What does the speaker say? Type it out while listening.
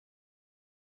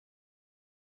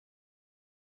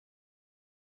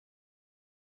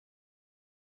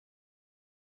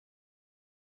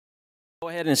Go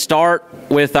ahead and start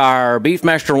with our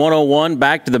Beefmaster 101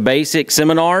 Back to the Basics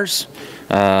seminars.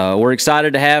 We're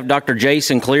excited to have Dr.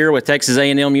 Jason Cleere with Texas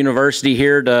A&M University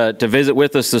here to visit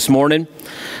with us this morning.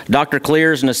 Dr.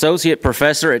 Cleere is an associate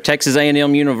professor at Texas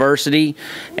A&M University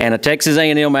and a Texas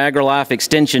A&M AgriLife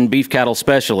Extension beef cattle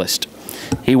specialist.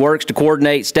 He works to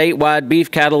coordinate statewide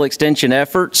beef cattle extension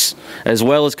efforts as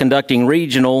well as conducting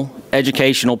regional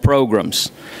educational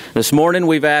programs. This morning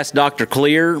we've asked Dr.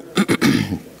 Cleere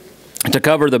to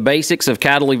cover the basics of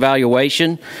cattle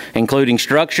evaluation, including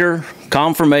structure,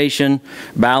 conformation,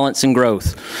 balance, and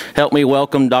growth. Help me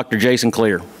welcome Dr. Jason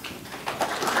Cleere.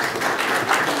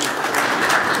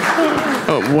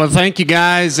 Well, thank you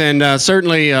guys, and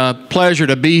certainly a pleasure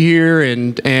to be here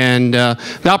and the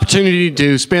opportunity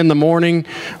to spend the morning,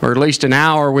 or at least an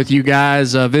hour with you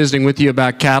guys, visiting with you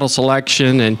about cattle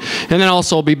selection, and then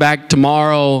also be back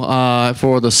tomorrow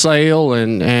for the sale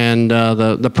and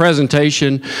the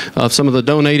presentation of some of the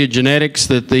donated genetics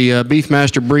that the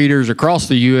Beefmaster breeders across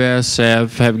the U.S.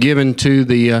 have given to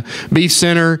the Beef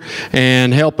Center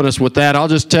and helping us with that. I'll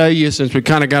just tell you, since we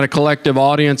kind of got a collective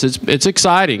audience, it's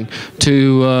exciting to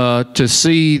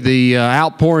see the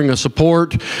outpouring of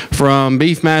support from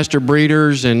Beefmaster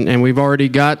breeders, and we've already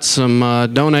got some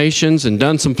donations and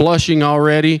done some flushing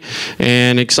already,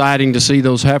 and exciting to see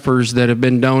those heifers that have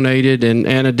been donated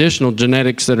and additional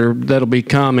genetics that'll be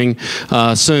coming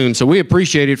soon. So we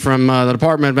appreciate it from the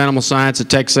Department of Animal Science at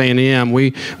Texas A&M.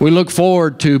 We look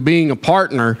forward to being a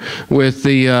partner with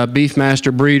the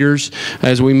Beefmaster breeders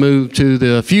as we move to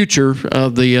the future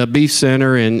of the Beef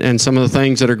Center and some of the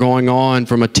things that are going on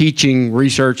from a teaching,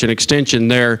 research, and extension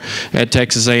there at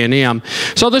Texas A&M.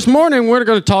 So this morning we're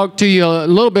going to talk to you a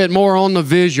little bit more on the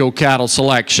visual cattle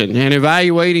selection and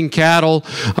evaluating cattle,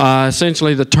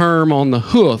 essentially the term on the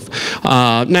hoof.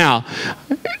 Now,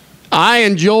 I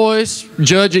enjoy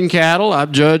judging cattle.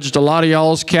 I've judged a lot of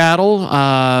y'all's cattle.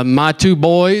 My two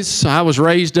boys, I was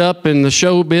raised up in the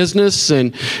show business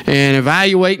and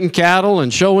evaluating cattle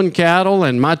and showing cattle,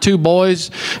 and my two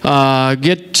boys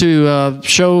get to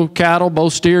show cattle,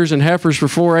 both steers and heifers, for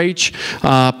 4-H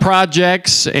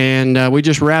projects, and we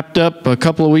just wrapped up a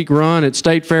couple of week run at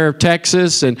State Fair of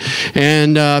Texas, and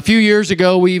a few years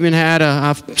ago we even had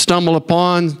I stumbled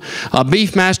upon a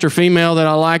Beefmaster female that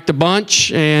I liked a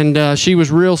bunch, and she was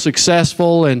real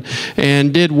successful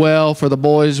and did well for the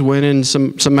boys, winning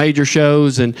some major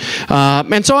shows, and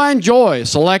so I enjoy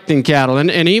selecting cattle,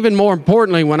 and even more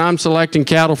importantly, when I'm selecting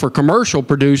cattle for commercial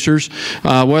producers,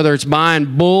 whether it's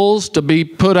buying bulls to be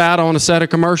put out on a set of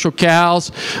commercial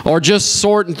cows or just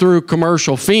sorting through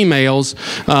commercial females,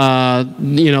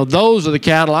 you know, those are the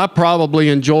cattle I probably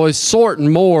enjoy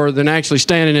sorting more than actually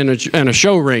standing in a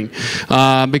show ring,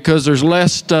 because there's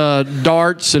less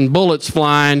darts and bullets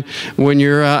flying when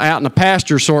you're out in the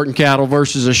pasture sorting cattle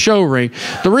versus a show ring.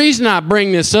 The reason I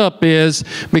bring this up is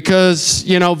because,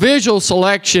 you know, visual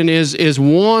selection is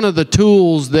one of the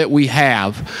tools that we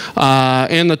have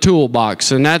in the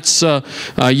toolbox, and that's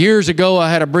years ago I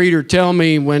had a breeder tell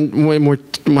me when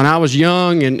I was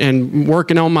young and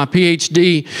working on my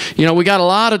PhD, you know, we got a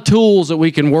lot of tools that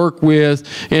we can work with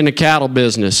in the cattle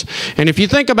business. And if you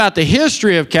think about the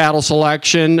history of cattle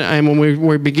selection, and when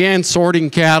we began sorting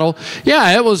cattle,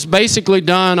 yeah, it was basically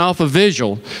done off of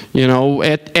visual. You know,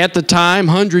 at the time,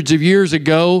 hundreds of years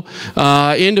ago,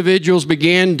 individuals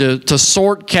began to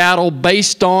sort cattle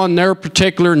based on their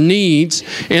particular needs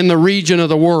in the region of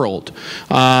the world.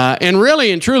 And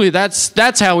really and truly,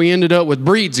 that's how we ended up with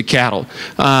breeds of cattle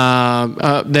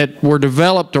that were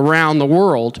developed around the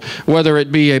world, whether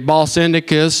it be a Bos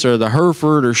Indicus or the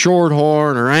Hereford or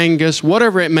Shorthorn or Angus,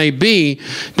 whatever it may be,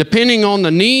 depending on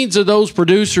the needs of those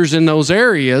producers in those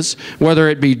areas, whether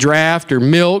it be draft or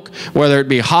milk, whether it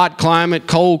be hot climate,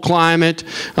 cold climate,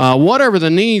 whatever the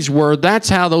needs were, that's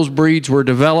how those breeds were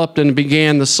developed and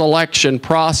began the selection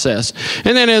process.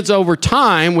 And then as over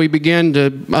time we began to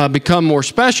become more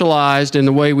specialized in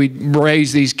the way we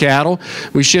raise these cattle,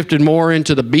 we shifted more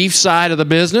into the beef side of the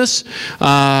business,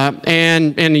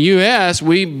 and in the U.S.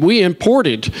 we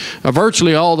imported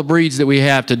virtually all the breeds that we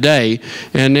have today.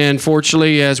 And then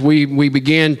fortunately, as we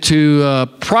began to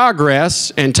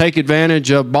progress and take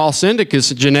advantage of Bos Indicus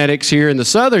genetics here in the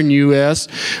southern U.S.,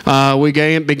 we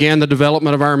began the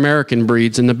development of our American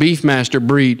breeds and the Beefmaster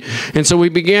breed. And so we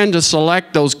began to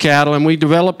select those cattle, and we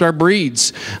developed our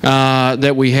breeds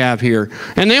that we have here.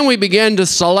 And then we began to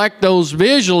select those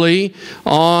visually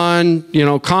on, you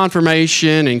know,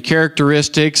 conformation and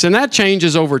characteristics, and that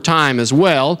changes over time as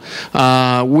well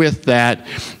with that.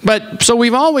 But so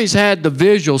we've always had the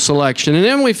visual selection, and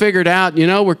then we figured out, you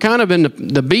know, we're kind of in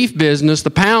the beef business,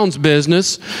 the pounds business,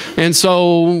 business. And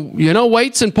so, you know,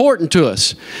 weight's important to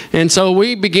us. And so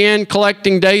we began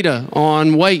collecting data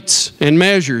on weights and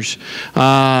measures,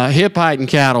 hip height in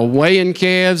cattle, weighing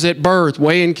calves at birth,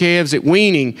 weighing calves at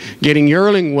weaning, getting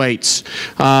yearling weights,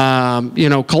 you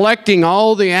know, collecting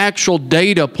all the actual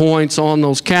data points on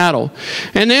those cattle.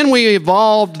 And then we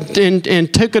evolved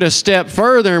and took it a step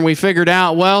further, and we figured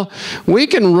out, well, we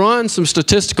can run some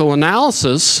statistical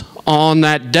analysis on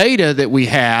that data that we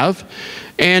have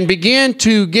and begin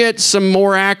to get some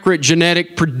more accurate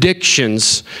genetic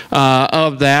predictions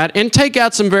of that and take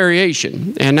out some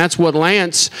variation. And that's what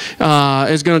Lance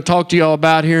is going to talk to you all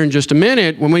about here in just a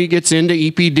minute when he gets into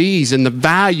EPDs and the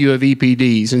value of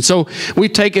EPDs. And so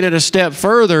we've taken it a step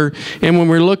further, and when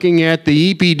we're looking at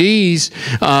the EPDs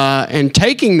and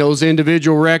taking those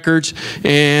individual records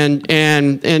and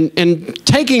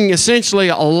taking essentially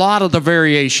a lot of the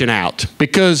variation out,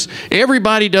 because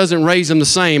everybody doesn't raise them the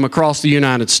same across the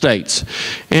United States.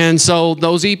 And so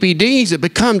those EPDs have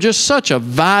become just such a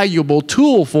valuable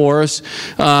tool for us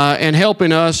and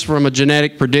helping us from a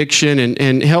genetic prediction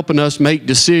and helping us make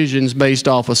decisions based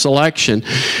off of selection.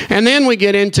 And then we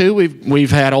get into,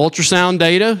 we've had ultrasound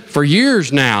data for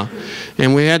years now,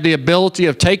 and we had the ability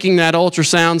of taking that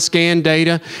ultrasound scan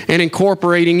data and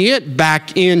incorporating it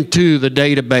back into the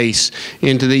database,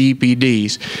 into the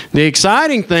EPDs. The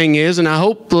exciting thing is, and I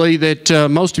hopefully that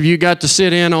most of you got to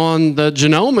sit in on the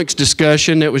genomics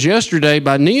discussion that was yesterday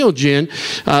by Neogen,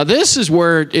 this is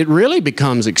where it really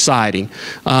becomes exciting.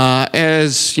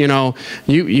 As you know,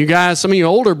 you guys, some of you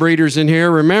older breeders in here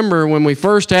remember when we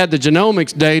first had the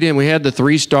genomics data and we had the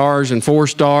 3 stars and 4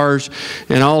 stars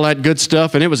and all that good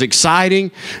stuff, and it was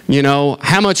exciting. You know,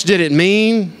 how much did it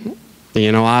mean?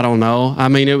 You know, I don't know. I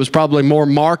mean, it was probably more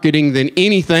marketing than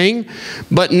anything.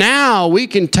 But now we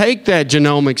can take that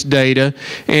genomics data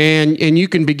and you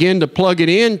can begin to plug it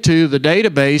into the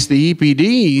database, the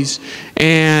EPDs.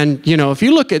 And, you know, if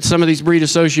you look at some of these breed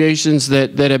associations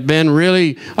that have been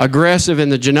really aggressive in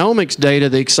the genomics data,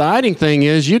 the exciting thing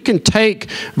is you can take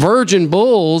virgin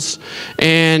bulls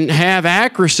and have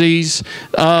accuracies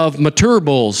of mature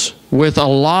bulls with a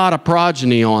lot of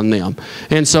progeny on them.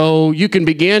 And so you can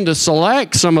begin to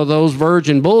select some of those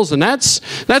virgin bulls, and that's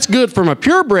good from a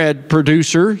purebred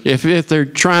producer if they're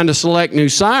trying to select new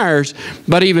sires,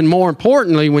 but even more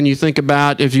importantly when you think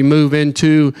about if you move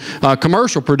into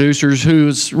commercial producers,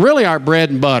 who's really our bread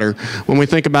and butter when we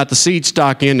think about the seed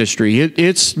stock industry.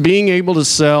 It's being able to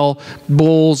sell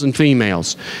bulls and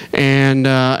females.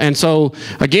 And so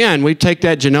again, we take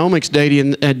that genomics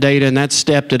data and that's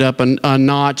stepped it up a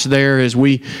notch there as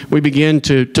we begin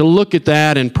to look at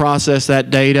that and process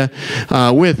that data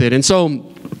with it. And so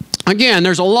again,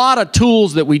 there's a lot of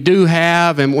tools that we do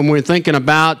have, and when we're thinking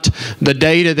about the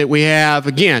data that we have,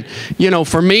 again, you know,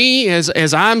 for me,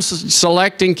 as I'm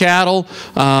selecting cattle,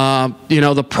 you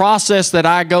know, the process that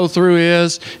I go through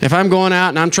is, if I'm going out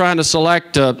and I'm trying to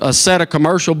select a set of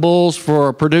commercial bulls for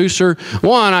a producer,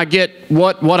 one, I get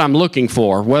what I'm looking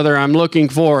for, whether I'm looking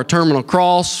for a terminal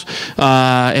cross,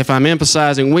 if I'm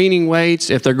emphasizing weaning weights,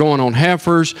 if they're going on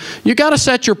heifers, you got to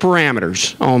set your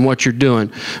parameters on what you're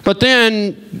doing. But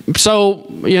then, so,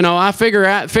 you know, I figure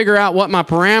out what my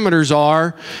parameters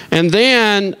are, and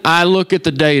then I look at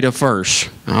the data first,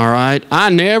 all right? I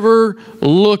never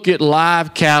look at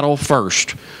live cattle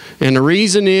first. And the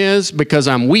reason is because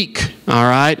I'm weak, all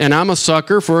right? And I'm a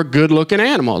sucker for a good-looking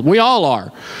animal. We all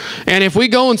are. And if we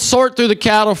go and sort through the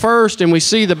cattle first and we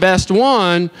see the best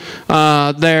one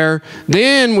there,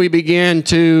 then we begin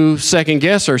to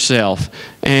second-guess ourselves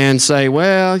and say,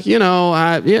 well, you know,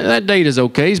 yeah, that data's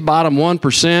okay. He's bottom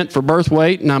 1% for birth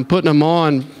weight, and I'm putting him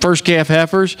on first calf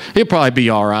heifers. He'll probably be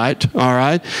all right, all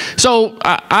right? So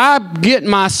I get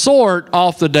my sort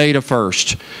off the data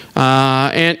first.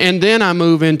 And then I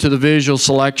move into the visual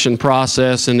selection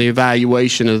process and the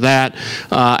evaluation of that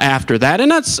after that.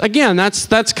 And that's, again,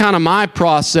 that's kind of my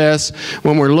process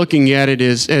when we're looking at it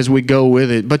as we go with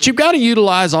it. But you've got to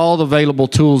utilize all the available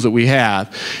tools that we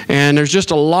have. And there's just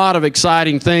a lot of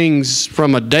exciting things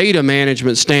from a data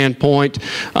management standpoint.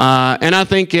 And I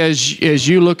think as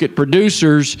you look at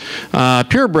producers,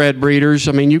 purebred breeders,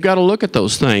 I mean, you've got to look at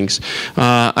those things.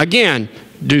 Again,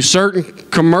 do certain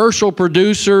commercial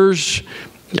producers,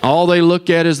 all they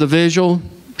look at is the visual?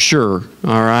 Sure,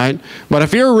 all right. But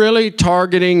if you're really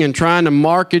targeting and trying to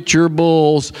market your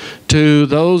bulls to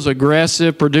those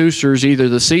aggressive producers, either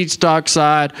the seed stock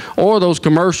side or those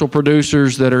commercial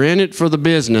producers that are in it for the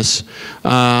business,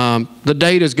 the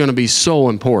data is going to be so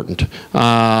important,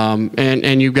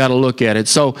 and you've got to look at it.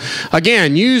 So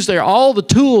again, use all the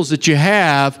tools that you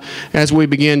have as we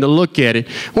begin to look at it.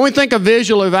 When we think of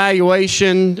visual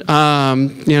evaluation, you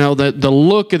know, the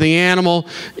look of the animal,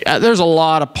 there's a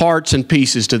lot of parts and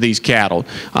pieces to these cattle.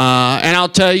 And I'll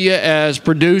tell you, as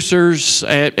producers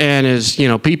and as, you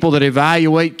know, people that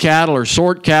evaluate cattle or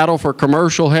sort cattle for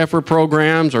commercial heifer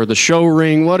programs or the show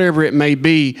ring, whatever it may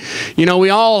be, you know, we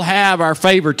all have our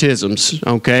favoritisms,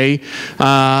 okay,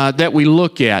 that we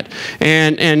look at.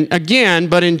 And again,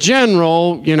 but in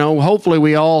general, you know, hopefully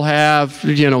we all have,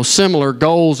 you know, similar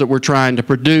goals that we're trying to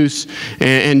produce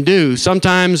and do.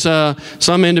 Sometimes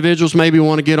some individuals maybe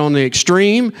want to get on the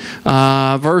extreme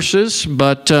versus,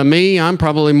 but me, I'm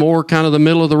probably more kind of the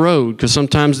middle of the road, because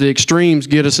sometimes the extremes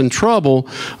get us in trouble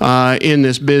in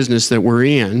this business that we're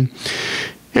in.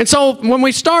 And so when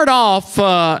we start off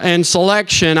in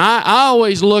selection, I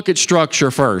always look at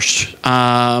structure first.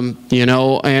 You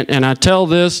know, and I tell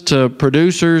this to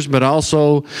producers, but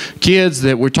also kids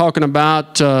that we're talking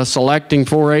about selecting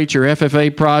 4-H or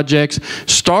FFA projects.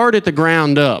 Start at the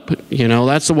ground up. You know,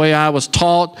 that's the way I was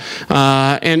taught.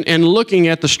 And looking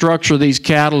at the structure of these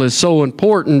cattle is so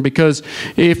important, because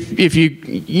if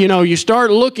you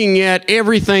start looking at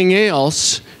everything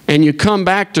else and you come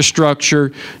back to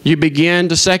structure, you begin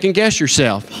to second guess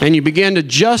yourself, and you begin to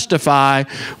justify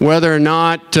whether or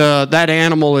not that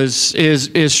animal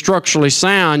is structurally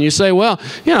sound. You say, well,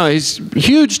 you know, he's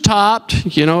huge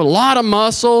topped, you know, a lot of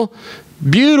muscle,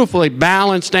 beautifully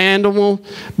balanced animal,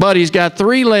 but he's got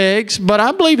 3 legs, but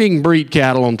I believe he can breed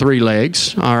cattle on 3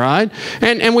 legs, all right?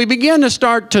 And we begin to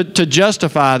start to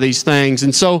justify these things.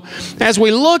 And so as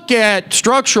we look at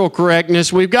structural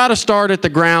correctness, we've got to start at the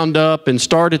ground up and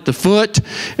start at the foot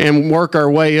and work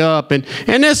our way up. And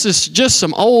this is just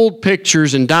some old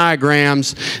pictures and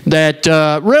diagrams that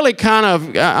really kind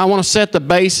of, I want to set the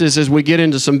basis as we get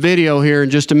into some video here in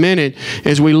just a minute,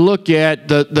 as we look at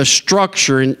the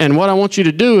structure. And what I want you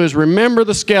to do is remember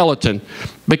the skeleton,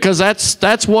 because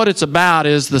that's what it's about,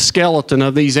 is the skeleton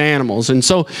of these animals. And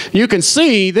so you can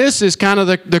see this is kind of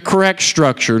the correct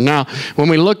structure. Now, when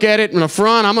we look at it in the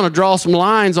front, I'm going to draw some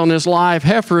lines on this live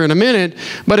heifer in a minute,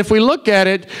 but if we look at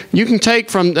it, you can take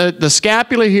from the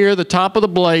scapula here, the top of the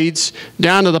blades,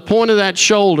 down to the point of that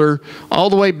shoulder, all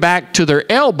the way back to their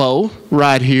elbow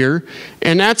right here,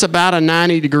 and that's about a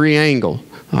 90-degree angle.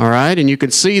 All right, and you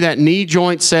can see that knee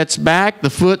joint sets back, the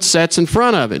foot sets in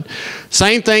front of it.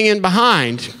 Same thing in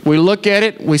behind. We look at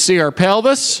it, we see our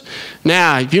pelvis.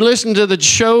 Now, if you listen to the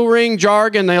show ring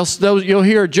jargon, you'll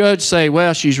hear a judge say,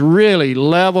 well, she's really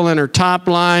level in her top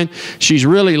line. She's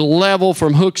really level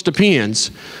from hooks to pins.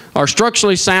 Are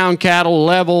structurally sound cattle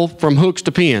level from hooks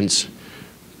to pins?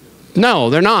 No,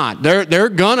 they're not. They're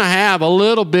going to have a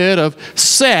little bit of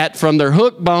set from their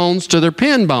hook bones to their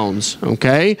pin bones,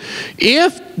 okay?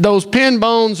 If those pin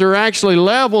bones are actually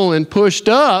level and pushed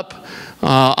up,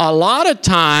 a lot of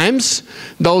times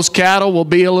those cattle will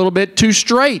be a little bit too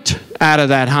straight out of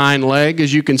that hind leg,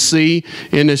 as you can see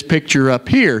in this picture up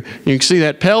here. You can see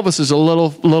that pelvis is a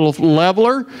little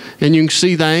leveler, and you can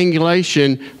see the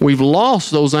angulation. We've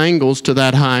lost those angles to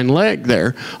that hind leg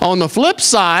there. On the flip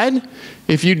side,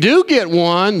 if you do get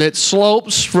one that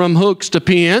slopes from hooks to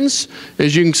pins,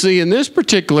 as you can see in this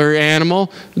particular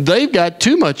animal, they've got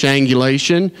too much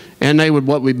angulation, and they would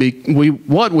what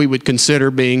we would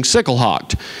consider being sickle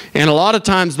hocked. And a lot of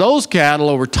times those cattle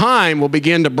over time will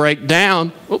begin to break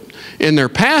down in their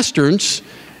pasterns,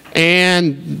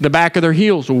 and the back of their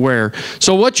heels will wear.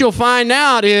 So what you'll find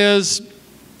out is,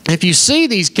 if you see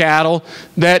these cattle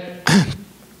that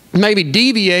maybe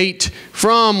deviate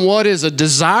from what is a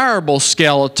desirable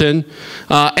skeleton,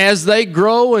 as they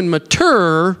grow and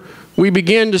mature, we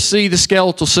begin to see the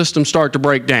skeletal system start to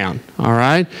break down, all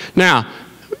right? Now,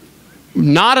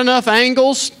 not enough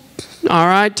angles, all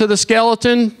right, to the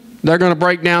skeleton, they're going to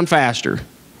break down faster,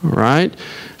 all right?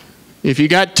 If you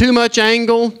got too much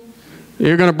angle,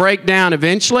 you're going to break down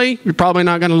eventually. You're probably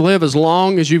not going to live as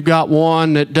long as you've got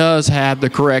one that does have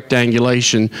the correct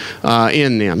angulation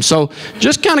in them. So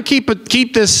just kind of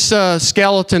keep this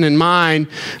skeleton in mind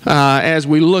as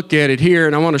we look at it here.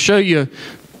 And I want to show you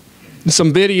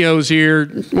some videos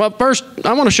here. Well, first,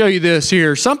 I want to show you this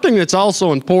here. Something that's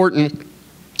also important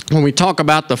when we talk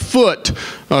about the foot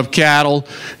of cattle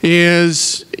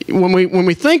is when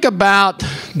we think about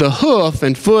the hoof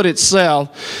and foot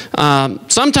itself,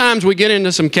 sometimes we get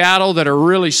into some cattle that are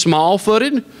really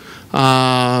small-footed,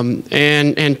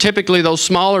 and typically those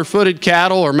smaller footed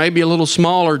cattle are maybe a little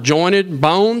smaller jointed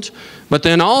bones. But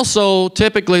then also,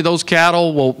 typically those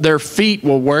cattle, their feet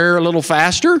will wear a little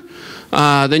faster.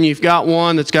 Then you've got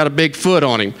one that's got a big foot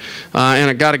on him and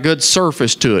it got a good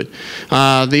surface to it.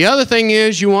 The other thing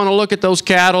is you want to look at those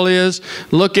cattle is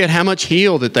look at how much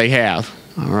heel that they have.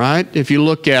 All right, if you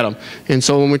look at them. And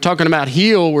so when we're talking about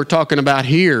heel, we're talking about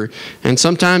here. And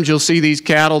sometimes you'll see these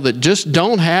cattle that just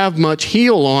don't have much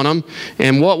heel on them.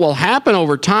 And what will happen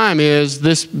over time is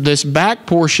this back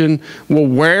portion will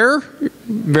wear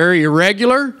very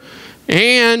irregular.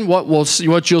 And what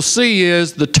you'll see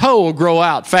is the toe will grow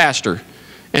out faster.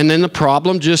 And then the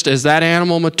problem, just as that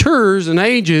animal matures and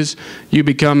ages, it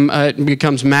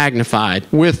becomes magnified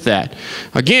with that.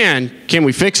 Again, can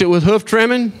we fix it with hoof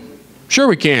trimming? Sure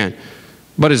we can.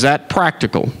 But is that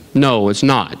practical? No, it's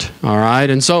not. All right,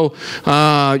 and so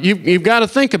you've got to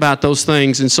think about those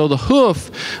things. And so the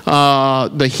hoof,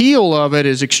 the heel of it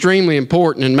is extremely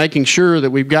important in making sure that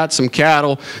we've got some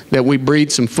cattle that we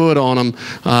breed some foot on them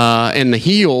and the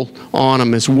heel on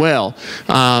them as well.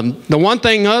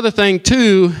 Other thing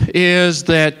too is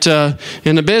that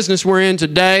in the business we're in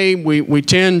today, we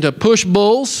tend to push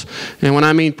bulls. And when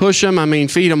I mean push them, I mean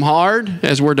feed them hard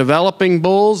as we're developing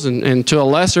bulls and to a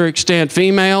lesser extent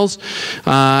females.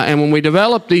 And when we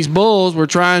develop these bulls, we're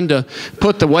trying to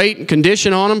put the weight and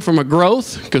condition on them from a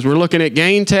growth because we're looking at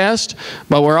gain test,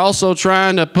 but we're also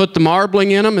trying to put the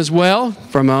marbling in them as well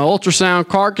from an ultrasound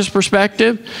carcass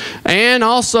perspective. And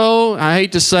also, I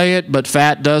hate to say it, but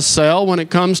fat does sell when it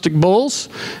comes to bulls.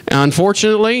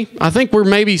 Unfortunately, I think we're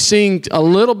maybe seeing a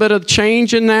little bit of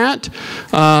change in that.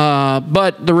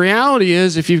 But the reality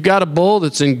is if you've got a bull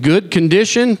that's in good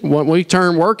condition, what we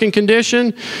term working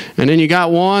condition, and then you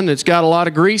got one that's got a lot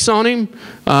of grease on him,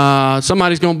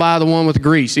 somebody's going to buy the one with the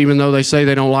grease, even though they say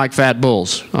they don't like fat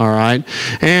bulls. All right,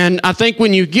 and I think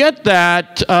when you get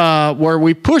that where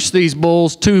we push these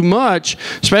bulls too much,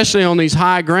 especially on these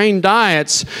high grain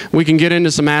diets, we can get into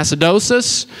some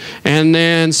acidosis, and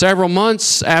then several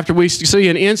months after we see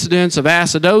an incidence of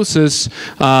acidosis,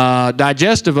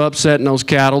 digestive upset in those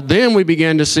cattle, then we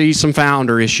begin to see some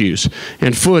founder issues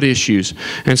and foot issues.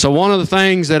 And so one of the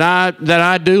things that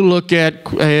I do look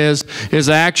at is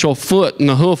the actual foot and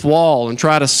the hoof wall and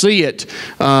try to see it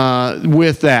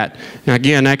with that. Now,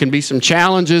 again, that can be some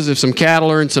challenges if some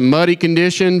cattle are in some muddy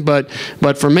condition, but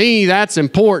for me that's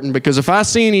important because if I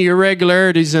see any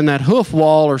irregularities in that hoof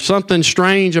wall or something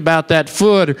strange about that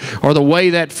foot or the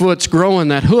way that foot's growing,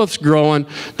 that hoof's growing,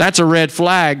 that's a red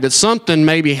flag that something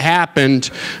maybe happened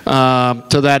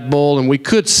to that bull and we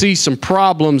could see some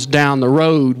problems down the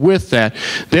road with that.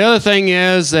 The other thing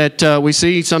is that we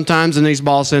see sometimes in these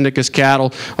Bos indicus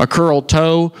cattle a curled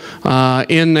toe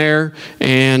in there,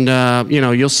 and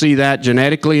you'll see that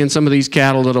genetically in some of these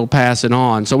cattle that'll pass it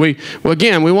on. So we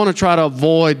want to try to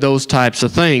avoid those types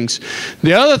of things.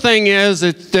 The other thing is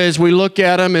that as we look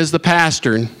at them is the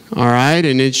pastern. All right,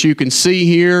 and as you can see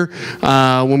here,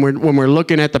 when we're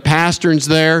looking at the pasterns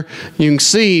there, you can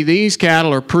see these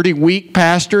cattle are pretty weak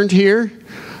pasterned here.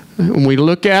 When we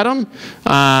look at them,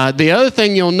 the other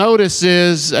thing you'll notice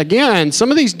is, again, some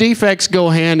of these defects go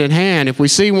hand in hand. If we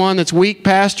see one that's weak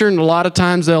pasterned, a lot of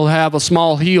times they'll have a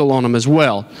small heel on them as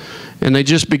well. And they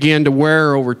just begin to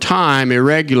wear over time,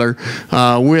 irregular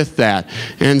with that.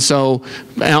 And so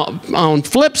on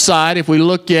flip side, if we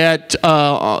look at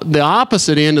the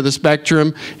opposite end of the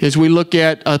spectrum, is we look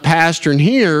at a pastern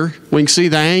here, we can see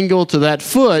the angle to that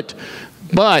foot.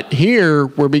 But here,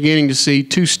 we're beginning to see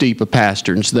too steep of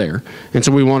pasterns there. And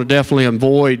so we want to definitely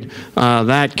avoid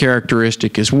that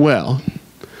characteristic as well.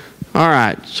 All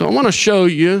right, so I want to show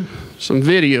you some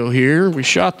video here. We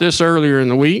shot this earlier in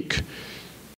the week.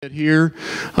 Here,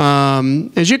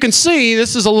 as you can see,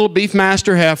 this is a little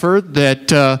Beefmaster heifer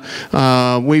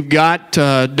that we've got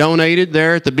donated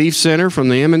there at the Beef Center from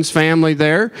the Emmons family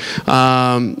there.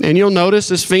 And you'll notice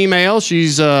this female,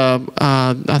 she's,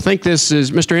 I think this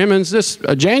is Mr. Emmons, this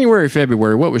January,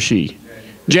 February, what was she?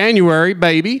 January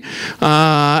baby.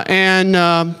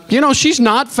 She's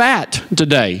not fat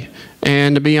today.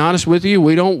 And to be honest with you,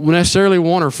 we don't necessarily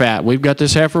want her fat. We've got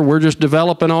this heifer we're just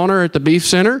developing on her at the Beef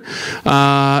Center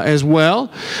as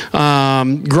well,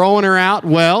 growing her out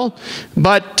well.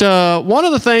 But one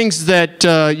of the things that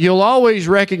you'll always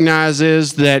recognize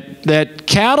is that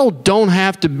cattle don't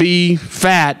have to be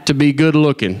fat to be good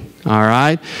looking. All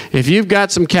right, if you've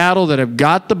got some cattle that have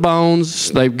got the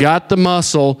bones, they've got the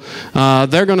muscle,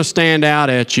 they're going to stand out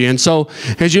at you. And so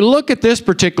as you look at this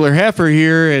particular heifer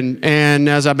here, and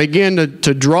as I begin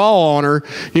to draw on her,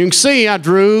 you can see I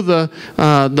drew the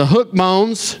hook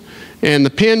bones and the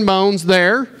pin bone's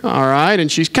there, all right,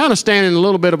 and she's kind of standing in a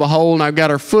little bit of a hole, and I've got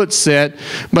her foot set,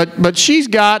 but she's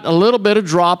got a little bit of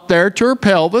drop there to her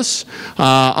pelvis.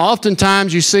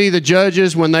 Oftentimes you see the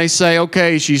judges, when they say,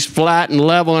 okay, she's flat and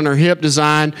level in her hip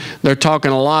design, they're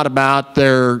talking a lot about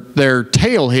their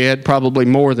tail head, probably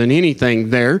more than anything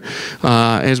there,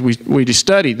 as we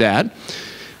studied that.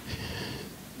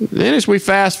 Then as we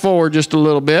fast forward just a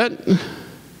little bit,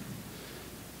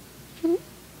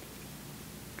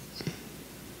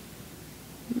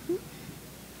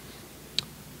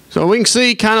 so we can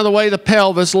see kind of the way the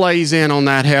pelvis lays in on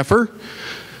that heifer.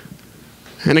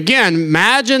 And again,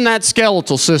 imagine that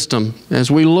skeletal system as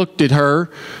we looked at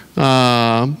her,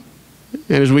 and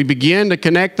as we begin to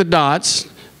connect the dots.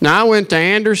 Now, I went to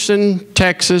Anderson,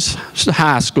 Texas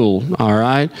High School, all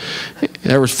right?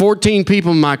 There was 14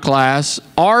 people in my class.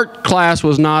 Art class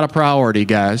was not a priority,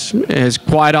 guys. It's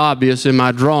quite obvious in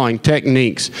my drawing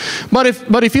techniques. But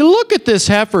if you look at this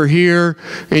heifer here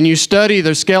and you study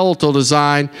the skeletal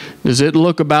design, does it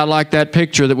look about like that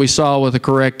picture that we saw with the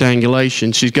correct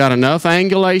angulation? She's got enough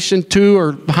angulation to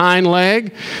her hind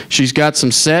leg. She's got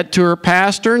some set to her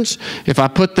pasterns. If I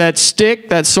put that stick,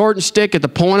 that sorting stick at the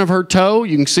point of her toe,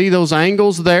 you can see those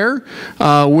angles there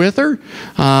with her.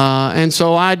 And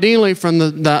so ideally from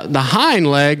the hind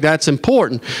leg, that's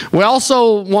important. We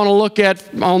also want to look at,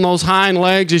 on those hind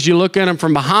legs, as you look at them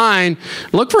from behind,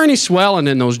 look for any swelling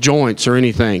in those joints or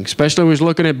anything, especially when we're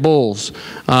looking at bulls.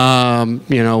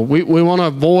 You know, we want to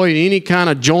avoid any kind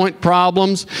of joint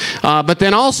problems. But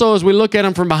then also, as we look at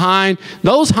them from behind,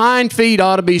 those hind feet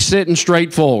ought to be sitting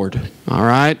straight forward, all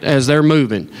right, as they're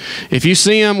moving. If you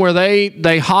see them where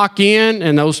they hock in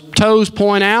and those toes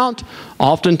point out,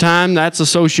 oftentimes that's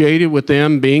associated with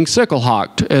them being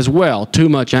sickle-hocked as well, too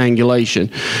much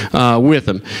angulation with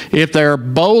them. If they're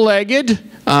bow-legged,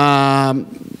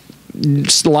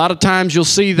 a lot of times you'll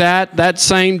see that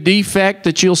same defect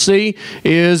that you'll see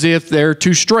is if they're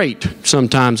too straight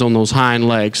sometimes on those hind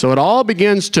legs. So it all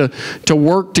begins to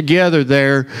work together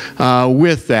there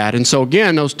with that. And so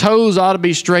again, those toes ought to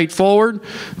be straight forward.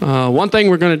 One thing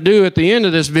we're going to do at the end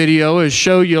of this video is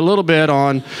show you a little bit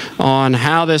on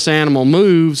how this animal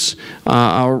moves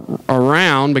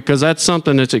around, because that's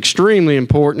something that's extremely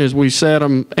important as we set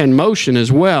them in motion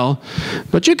as well.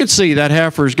 But you can see that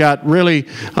heifer's got really,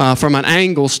 from an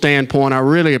angle standpoint, I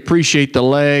really appreciate the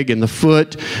leg and the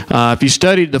foot. If you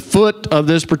studied the foot of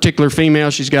this particular female,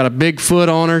 she's got a big foot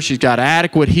on her. She's got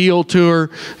adequate heel to her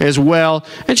as well.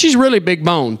 And she's really big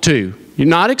bone too.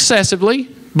 Not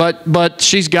excessively, but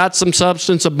she's got some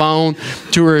substance of bone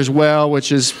to her as well,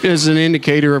 which is an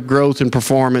indicator of growth and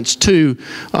performance too,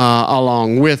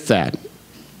 along with that.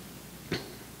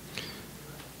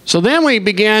 So then we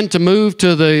began to move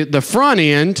to the front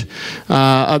end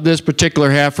of this particular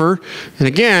heifer. And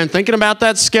again, thinking about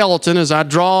that skeleton, as I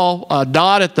draw a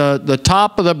dot at the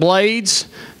top of the blades,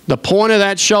 the point of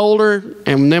that shoulder,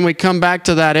 and then we come back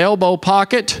to that elbow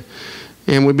pocket,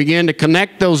 and we begin to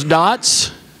connect those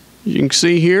dots. You can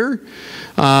see here.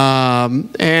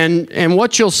 And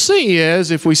what you'll see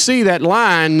is, if we see that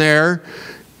line there,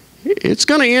 it's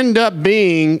going to end up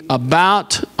being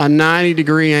about a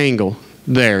 90-degree angle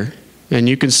there. And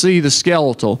you can see the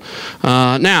skeletal.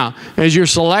 Now, as you're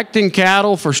selecting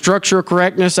cattle for structural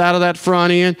correctness out of that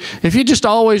front end, if you just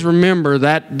always remember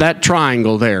that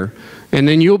triangle there, and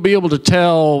then you'll be able to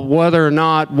tell whether or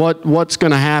not what's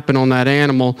going to happen on that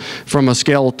animal from a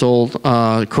skeletal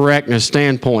correctness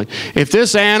standpoint. If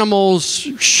this animal's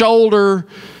shoulder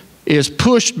is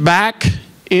pushed back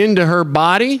into her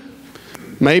body,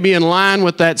 maybe in line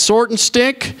with that sorting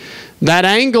stick, that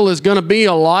angle is going to be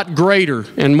a lot greater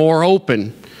and more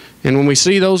open. And when we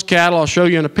see those cattle, I'll show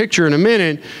you in a picture in a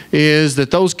minute, is that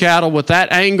those cattle with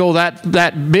that angle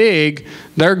that big,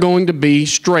 they're going to be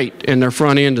straight in their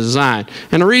front end design.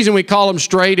 And the reason we call them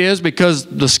straight is because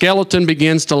the skeleton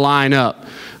begins to line up.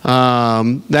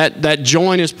 That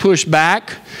joint is pushed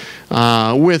back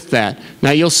with that.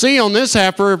 Now you'll see on this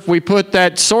heifer, if we put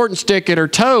that sorting stick at her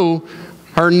toe,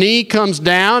 her knee comes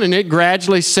down and it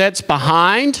gradually sets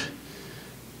behind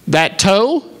that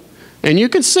toe, and you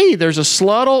can see there's a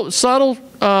subtle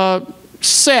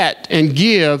set and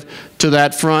give to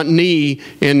that front knee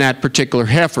in that particular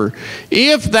heifer.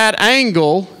 If that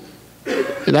angle,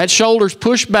 that shoulder's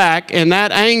pushed back and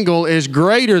that angle is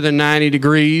greater than 90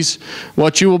 degrees,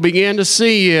 what you will begin to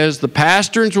see is the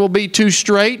pasterns will be too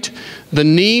straight, the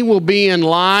knee will be in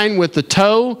line with the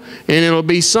toe, and it'll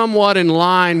be somewhat in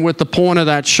line with the point of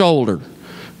that shoulder.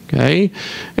 Okay,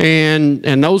 and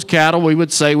those cattle we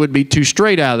would say would be too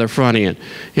straight out of their front end.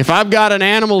 If I've got an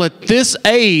animal at this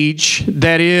age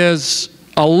that is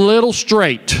a little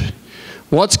straight,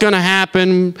 What's going to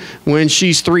happen when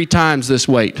she's 3 times this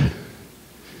weight?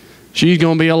 She's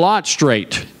going to be a lot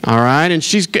straight, all right? And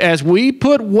as we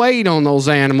put weight on those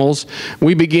animals,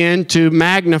 we begin to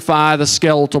magnify the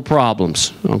skeletal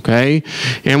problems, okay?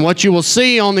 And what you will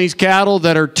see on these cattle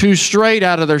that are too straight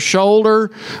out of their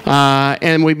shoulder,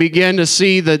 and we begin to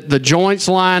see that the joints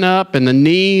line up and the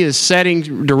knee is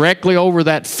setting directly over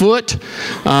that foot,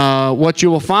 what you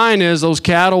will find is those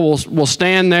cattle will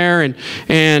stand there,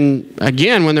 and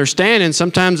again, when they're standing,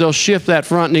 sometimes they'll shift that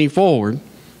front knee forward.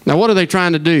 Now, what are they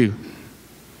trying to do?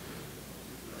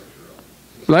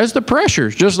 That's the pressure.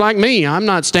 Just like me, I'm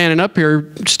not standing up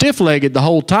here stiff-legged the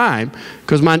whole time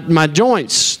because my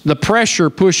joints, the pressure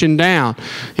pushing down.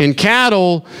 In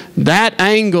cattle, that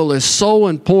angle is so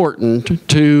important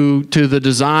to the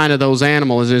design of those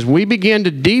animals. As we begin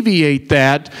to deviate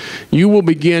that, you will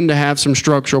begin to have some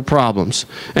structural problems,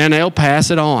 and they'll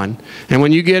pass it on. And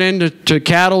when you get into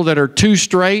cattle that are too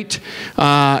straight,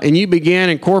 and you begin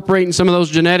incorporating some of those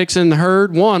genetics in the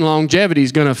herd, one, longevity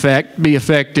is going to be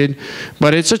affected,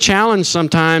 but it's a challenge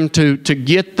sometimes to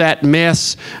get that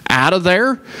mess out of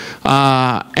there.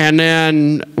 And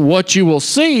then what you will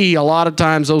see a lot of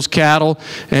times, those cattle,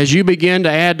 as you begin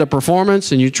to add the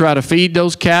performance and you try to feed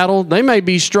those cattle, they may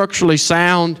be structurally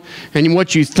sound and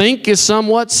what you think is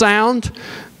somewhat sound,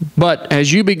 but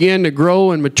as you begin to grow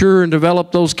and mature and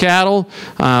develop those cattle,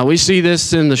 we see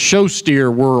this in the show steer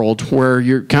world where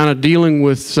you're kind of dealing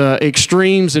with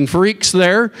extremes and freaks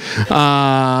there. You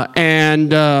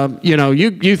know,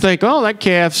 you think, oh, that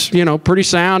calf's, you know, pretty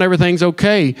sound, everything's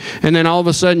okay. And then all of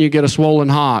a sudden you get a swollen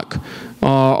hock.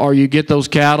 Or you get those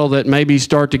cattle that maybe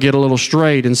start to get a little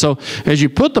straight. And so as you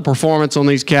put the performance on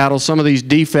these cattle, some of these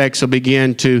defects will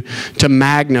begin to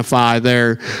magnify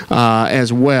there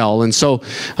as well. And so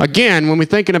again, when we're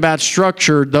thinking about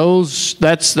structure,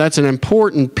 that's an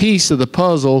important piece of the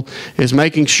puzzle, is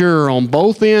making sure on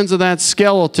both ends of that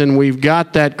skeleton we've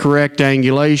got that correct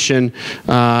angulation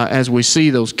as we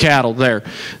see those cattle there.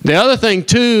 The other thing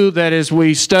too, that as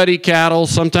we study cattle,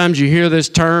 sometimes you hear this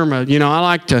term, you know, I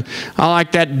like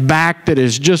that back that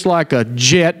is just like a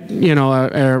jet, you know,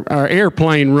 our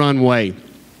airplane runway,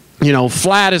 you know,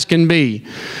 flat as can be.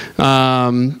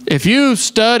 If you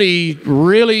study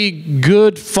really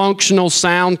good, functional,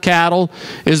 sound cattle,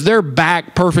 is their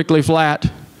back perfectly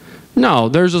flat? No,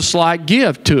 there's a slight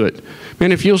give to it.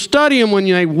 And if you'll study them when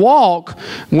they walk,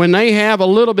 when they have a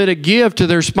little bit of give to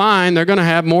their spine, they're going to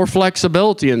have more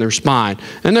flexibility in their spine.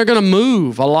 And they're going to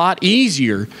move a lot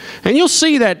easier. And you'll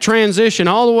see that transition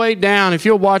all the way down. If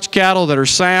you'll watch cattle that are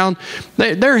sound,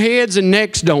 their heads and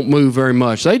necks don't move very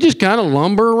much. They just kind of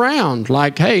lumber around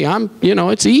like, hey, you know,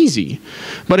 it's easy.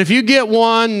 But if you get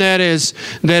one that is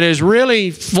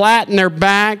really flat in their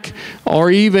back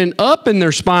or even up in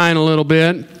their spine a little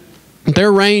bit,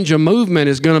 their range of movement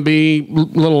is going to be a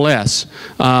little less.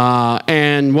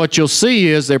 And what you'll see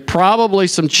is there are probably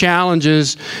some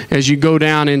challenges as you go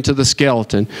down into the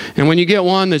skeleton. And when you get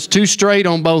one that's too straight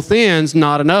on both ends,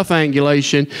 not enough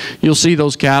angulation, you'll see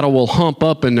those cattle will hump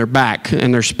up in their back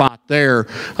and their spot there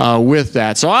with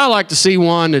that. So I like to see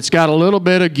one that's got a little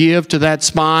bit of give to that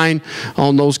spine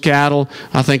on those cattle.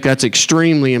 I think that's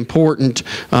extremely important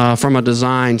from a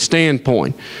design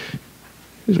standpoint.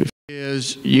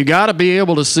 Is you got to be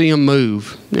able to see them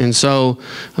move. And so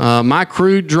my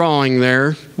crude drawing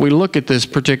there, we look at this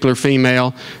particular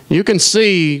female, you can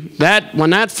see that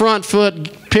when that front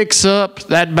foot picks up,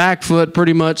 that back foot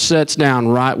pretty much sets down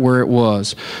right where it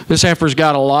was. This heifer's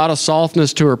got a lot of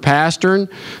softness to her pastern.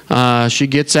 She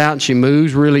gets out and she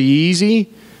moves really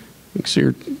easy.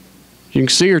 You can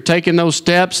see her taking those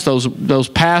steps, those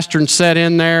pasterns set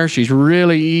in there. She's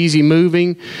really easy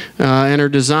moving in her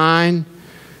design.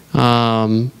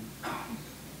 Again,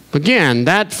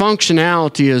 that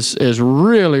functionality is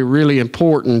really, really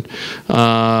important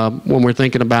when we're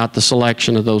thinking about the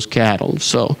selection of those cattle.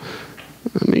 So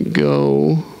let me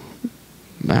go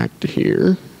back to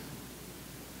here.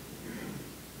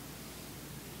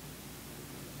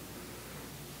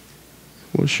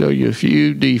 We'll show you a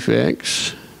few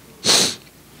defects.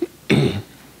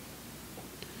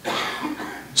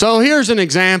 So here's an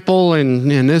example, and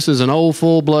this is an old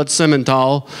full-blood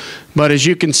Simmental, but as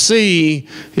you can see,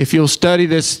 if you'll study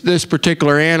this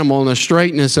particular animal and the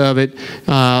straightness of it,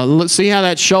 let's see how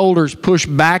that shoulder's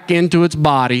pushed back into its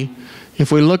body.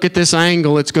 If we look at this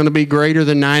angle, it's going to be greater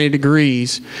than 90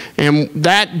 degrees. And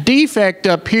that defect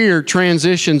up here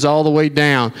transitions all the way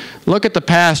down. Look at the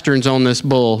pasterns on this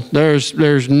bull. There's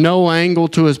no angle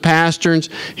to his pasterns.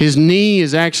 His knee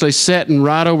is actually setting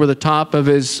right over the top of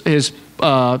his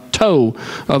toe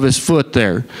of his foot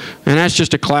there. And that's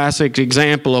just a classic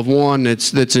example of one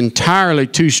that's entirely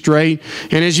too straight.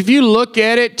 And if you look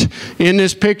at it in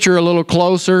this picture a little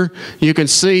closer, you can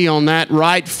see on that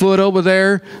right foot over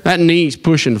there, that knee's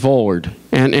pushing forward.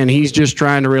 And he's just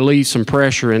trying to relieve some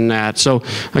pressure in that. So,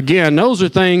 again, those are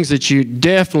things that you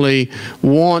definitely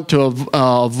want to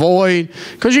avoid.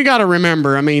 Because you got to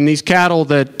remember, I mean, these cattle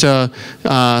that,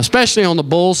 especially on the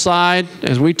bull side,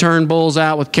 as we turn bulls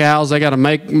out with cows, they got to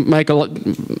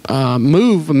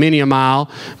move many a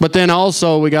mile. But then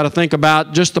also we got to think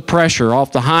about just the pressure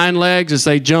off the hind legs as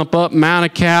they jump up, mount a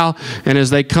cow, and as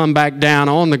they come back down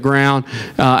on the ground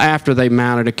after they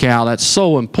mounted a cow. That's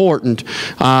so important.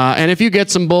 And if you get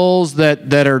some bulls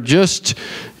that are just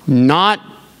not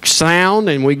sound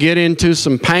and we get into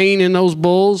some pain in those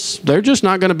bulls, they're just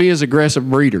not going to be as aggressive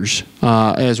breeders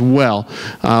as well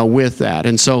with that.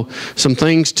 And so some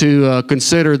things to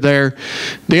consider there.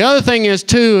 The other thing is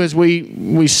too, as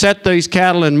we set these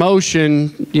cattle in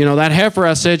motion, you know, that heifer,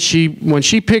 I said, when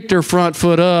she picked her front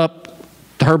foot up,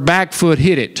 her back foot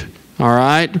hit it. All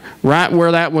right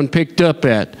where that one picked up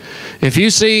at. If you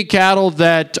see cattle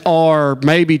that are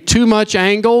maybe too much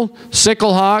angle,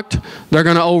 sickle hocked, they're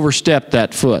going to overstep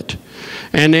that foot.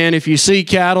 And then if you see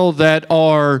cattle that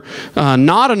are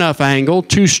not enough angle,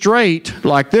 too straight,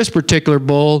 like this particular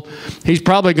bull, he's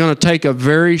probably going to take a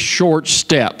very short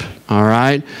step. All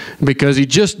right, because he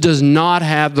just does not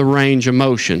have the range of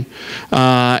motion.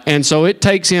 And so it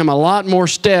takes him a lot more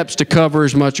steps to cover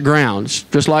as much ground.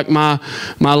 Just like my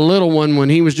little one, when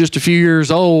he was just a few years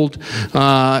old,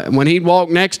 when he'd walk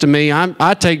next to me,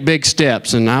 I take big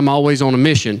steps, and I'm always on a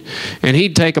mission. And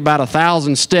he'd take about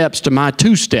 1,000 steps to my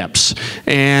 2 steps.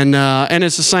 And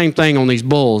it's the same thing on these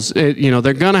bulls. You know,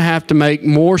 they're going to have to make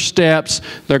more steps.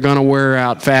 They're going to wear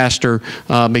out faster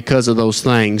because of those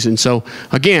things. And so,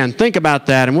 again, think about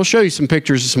that, and we'll show you some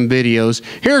pictures and some videos.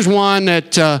 Here's one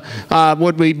that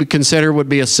would we consider would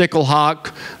be a sickle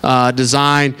hock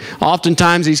design.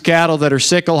 Oftentimes these cattle that are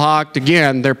sickle hocked,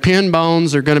 again, their pin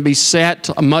bones are going to be set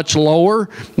much lower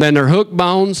than their hook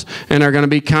bones, and they're going to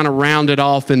be kind of rounded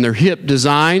off in their hip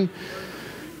design.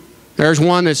 There's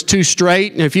one that's too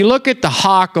straight. And if you look at the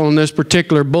hock on this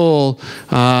particular bull,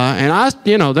 there's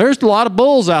a lot of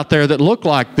bulls out there that look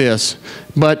like this.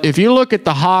 But if you look at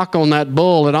the hock on that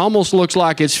bull, it almost looks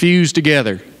like it's fused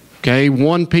together. Okay,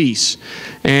 one piece.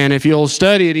 And if you'll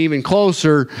study it even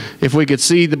closer, if we could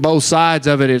see both sides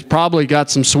of it, it's probably got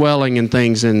some swelling and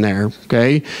things in there.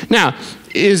 Okay. Now,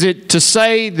 is it to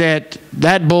say that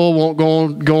that bull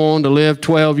won't go on to live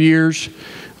 12 years?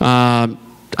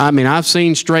 I mean, I've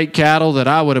seen straight cattle that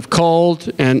I would have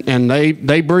culled, and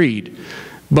they breed.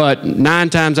 But 9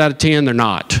 times out of 10, they're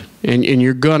not. And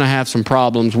you're going to have some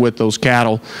problems with those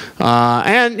cattle.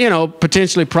 And, you know,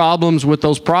 potentially problems with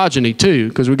those progeny, too.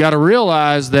 Because we got to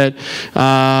realize that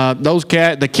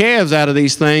the calves out of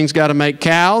these things got to make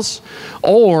cows,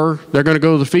 or they're going to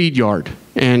go to the feed yard.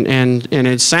 And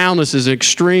its soundness is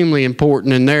extremely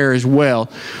important in there as well.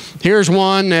 Here's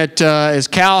one that is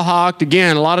cow-hocked.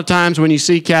 Again, a lot of times when you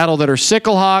see cattle that are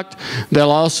sickle-hocked,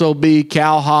 they'll also be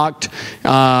cow-hocked,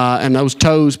 and those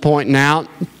toes pointing out.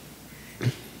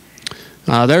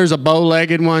 There's a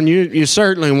bow-legged one. You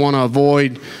certainly want to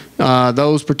avoid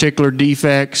those particular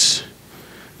defects.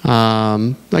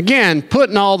 Again,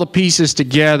 putting all the pieces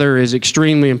together is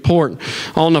extremely important.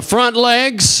 On the front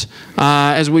legs,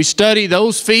 as we study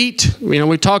those feet, you know,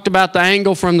 we talked about the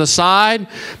angle from the side,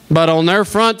 but on their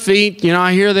front feet, you know,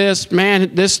 I hear this,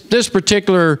 man, this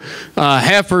particular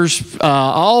heifer's,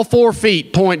 all 4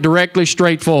 feet point directly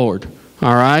straight forward.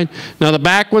 All right. Now the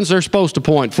back ones, they're supposed to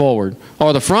point forward.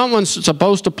 Are the front ones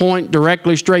supposed to point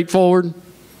directly straight forward?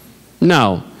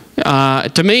 No.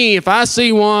 To me, if I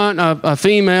see one, a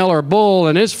female or a bull,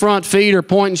 and its front feet are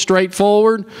pointing straight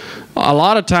forward, a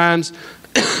lot of times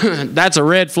that's a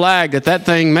red flag that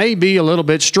thing may be a little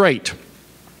bit straight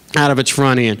out of its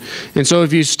front end. And so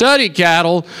if you study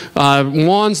cattle,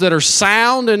 ones that are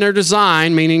sound in their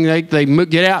design, meaning they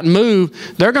get out and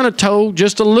move, they're going to toe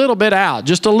just a little bit out,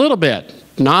 just a little bit.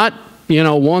 Not, you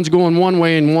know, one's going one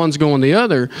way and one's going the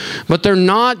other, but they're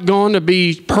not going to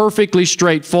be perfectly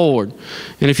straightforward.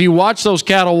 And if you watch those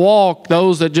cattle walk,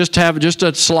 those that just have just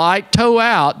a slight toe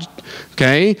out,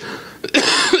 okay,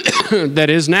 that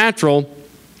is natural,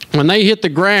 when they hit the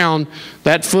ground,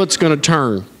 that foot's going to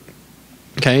turn.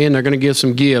 Okay, and they're going to give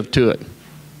some give to it.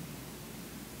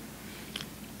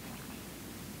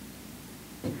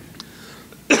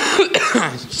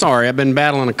 Sorry, I've been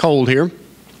battling a cold here.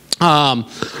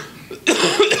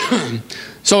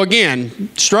 So again,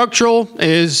 structural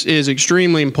is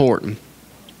extremely important.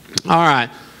 All right.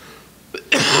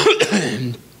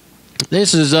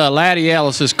 This is Laddie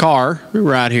Ellis's car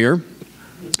right here.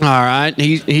 All right,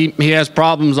 he has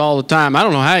problems all the time. I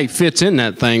don't know how he fits in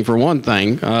that thing, for one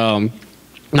thing.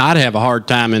 I'd have a hard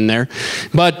time in there.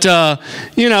 But,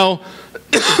 you know,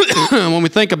 when we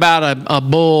think about a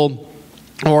bull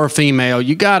or a female,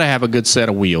 you got to have a good set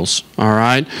of wheels, all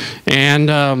right?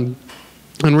 And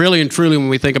really and truly, when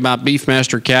we think about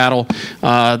Beefmaster cattle,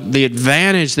 the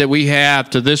advantage that we have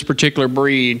to this particular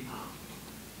breed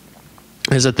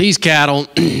is that these cattle,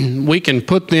 we can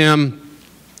put them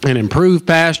in improved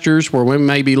pastures where we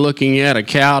may be looking at a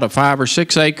cow to 5 or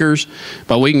 6 acres,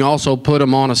 but we can also put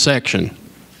them on a section.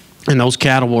 And those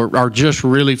cattle are just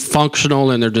really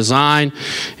functional in their design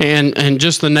and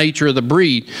just the nature of the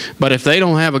breed. But if they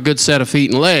don't have a good set of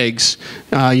feet and legs,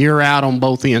 you're out on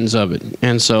both ends of it.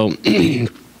 And so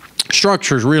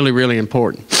structure is really, really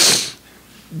important.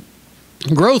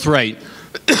 Growth rate.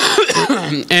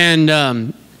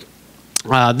 And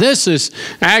this is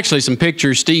actually some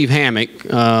pictures. Steve Hammock.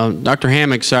 Dr.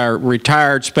 Hammock's our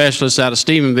retired specialist out of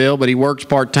Stephenville, but he works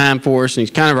part-time for us, and he's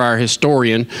kind of our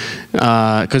historian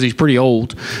because he's pretty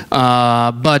old.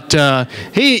 But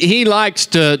he likes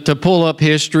to pull up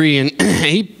history, and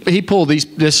he pulled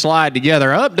this slide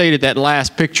together. I updated that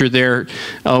last picture there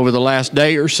over the last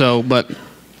day or so, but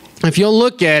if you'll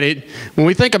look at it, when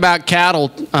we think about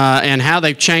cattle and how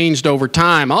they've changed over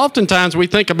time, oftentimes we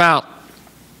think about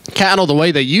cattle the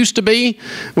way they used to be.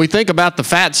 We think about the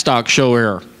fat stock show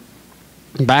era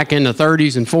back in the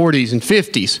 30s and 40s and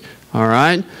 50s, all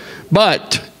right?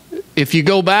 But if you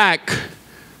go back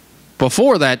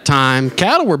before that time,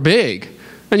 cattle were big.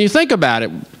 And you think about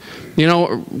it, you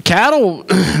know, cattle,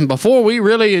 before we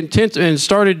really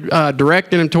started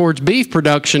directing them towards beef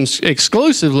production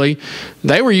exclusively,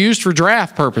 they were used for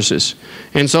draft purposes.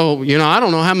 And so, you know, I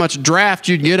don't know how much draft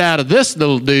you'd get out of this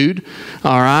little dude,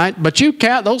 all right? But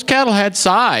those cattle had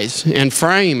size and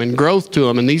frame and growth to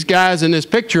them. And these guys in this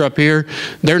picture up here,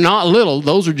 they're not little.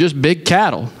 Those are just big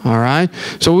cattle, all right?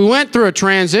 So we went through a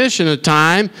transition of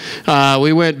time.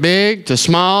 We went big to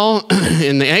small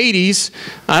in the 80s.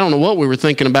 I don't know what we were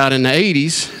thinking about in the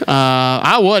 80s.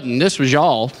 I wasn't. This was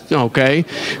y'all, okay?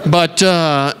 But,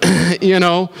 you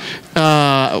know,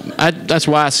 that's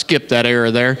why I skipped that era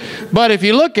there. But if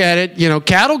you look at it, you know,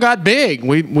 cattle got big.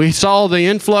 We saw the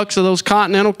influx of those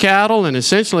continental cattle, and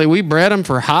essentially we bred them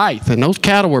for height. And those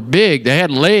cattle were big. They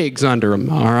had legs under them,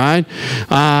 all right?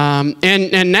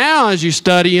 And now as you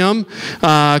study them,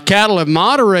 cattle have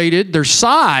moderated their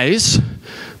size,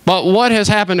 but what has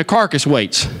happened to carcass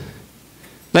weights?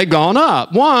 They've gone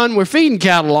up. One, we're feeding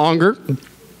cattle longer.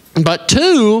 But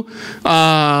two,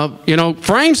 you know,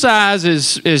 frame size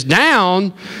is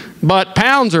down, but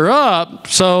pounds are up.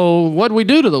 So what do we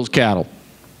do to those cattle?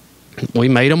 We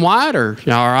made them wider,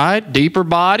 all right, deeper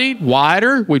bodied,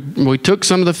 wider. We took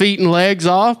some of the feet and legs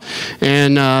off,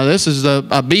 and this is a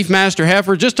Beefmaster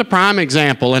heifer, just a prime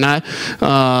example. And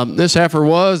this heifer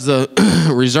was the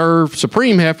reserve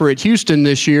supreme heifer at Houston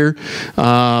this year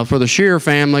for the Shearer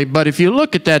family. But if you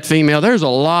look at that female, there's a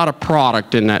lot of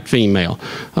product in that female.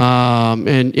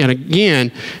 And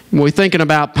again, when we're thinking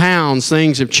about pounds,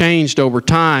 things have changed over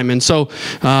time. And so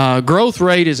growth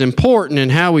rate is important in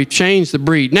how we've changed the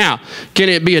breed. Now, can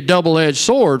it be a double-edged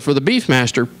sword for the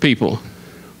Beefmaster people,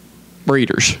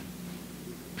 breeders?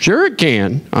 Sure it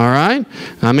can, all right?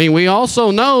 I mean, we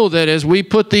also know that as we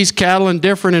put these cattle in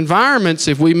different environments,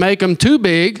 if we make them too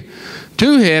big,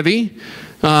 too heavy,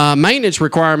 maintenance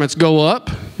requirements go up.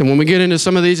 And when we get into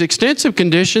some of these extensive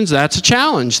conditions, that's a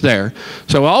challenge there.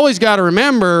 So always got to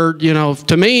remember, you know,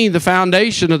 to me, the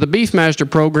foundation of the Beefmaster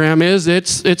program is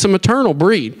it's a maternal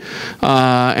breed.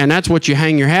 And that's what you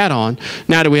hang your hat on.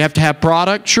 Now, do we have to have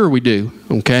product? Sure we do.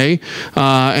 Okay,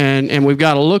 and we've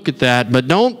got to look at that. But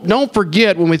don't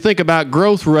forget when we think about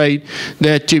growth rate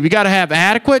that you got to have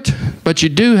adequate, but you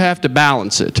do have to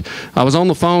balance it. I was on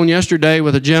the phone yesterday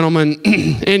with a gentleman,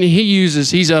 and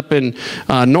he's up in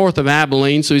north of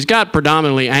Abilene, so he's got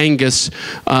predominantly Angus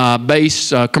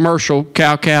based commercial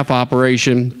cow-calf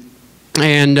operation.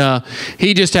 And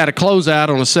he just had a closeout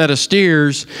on a set of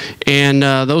steers, and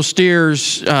those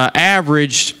steers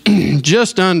averaged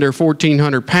just under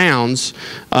 1,400 pounds,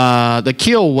 the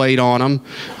kill weight on them,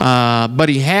 but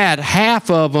he had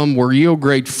half of them were yield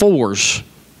grade 4s,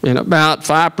 and about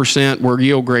 5% were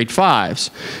yield grade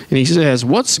 5s. And he says,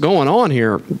 what's going on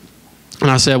here?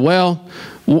 And I said, well,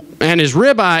 and his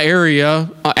ribeye area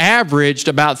averaged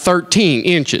about 13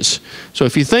 inches. So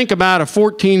if you think about a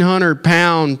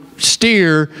 1,400-pound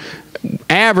steer,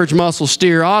 average muscle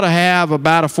steer ought to have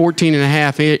about a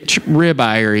 14.5-inch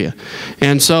ribeye area.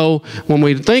 And so when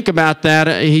we think about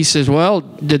that, he says, well,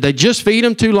 did they just feed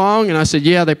them too long? And I said,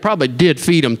 yeah, they probably did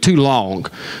feed them too long.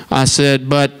 I said,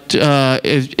 but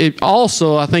it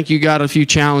also, I think you got a few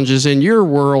challenges in your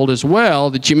world as well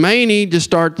that you may need to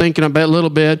start thinking about a little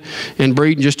bit and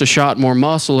breeding just a shot more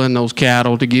muscle in those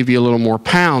cattle to give you a little more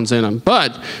pounds in them.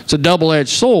 But it's a double-edged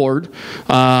sword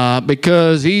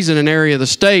because he's in an area of the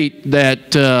state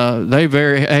that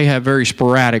they have very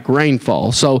sporadic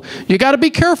rainfall. So you got to be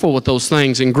careful with those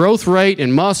things, and growth rate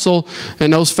and muscle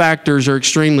and those factors are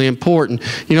extremely important.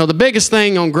 You know, the biggest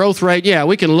thing on growth rate, yeah,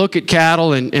 we can look at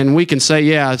cattle and we can say,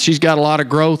 yeah, she's got a lot of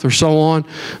growth or so on.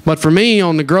 But for me,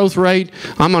 on the growth rate,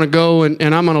 I'm going to go and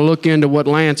I'm going to look into what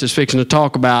Lance is fixing to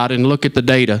talk about and look at the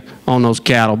data on those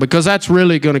cattle, because that's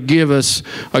really going to give us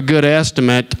a good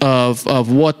estimate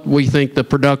of what we think the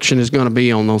production is going to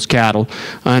be on those cattle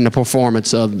and the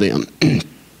performance of them.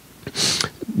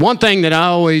 One thing that I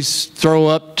always throw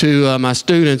up to my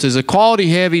students is a quality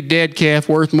heavy dead calf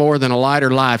worth more than a lighter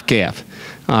live calf.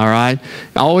 All right?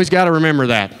 Always got to remember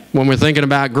that when we're thinking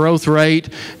about growth rate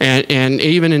and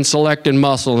even in selecting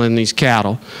muscle in these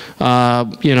cattle.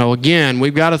 You know, again,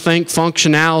 we've got to think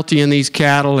functionality in these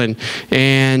cattle and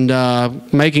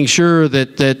making sure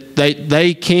that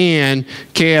they can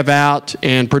calve out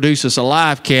and produce us a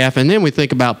live calf, and then we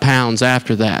think about pounds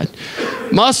after that.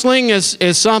 Muscling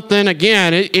is something,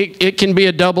 again, it can be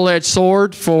a double-edged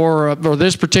sword for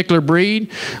this particular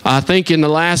breed. I think in the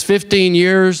last 15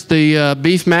 years, the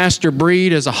Beefmaster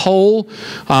breed as a whole,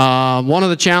 one of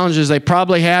the challenges they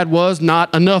probably had was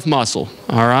not enough muscle,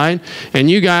 all right? And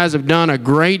you guys have done a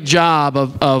great job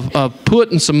of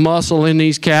putting some muscle in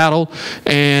these cattle,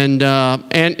 and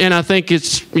I think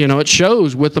it's, you know, it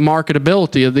shows with the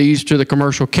marketability of these to the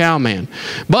commercial cowman.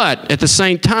 But at the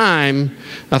same time,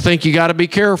 I think you got to be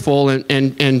careful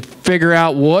and figure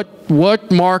out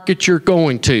what market you're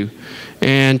going to.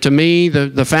 And to me,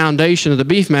 the foundation of the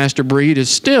Beefmaster breed is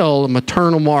still a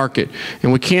maternal market.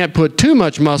 And we can't put too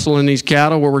much muscle in these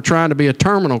cattle where we're trying to be a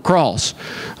terminal cross.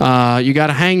 You got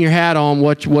to hang your hat on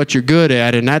what you're good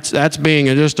at, and that's being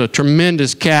just a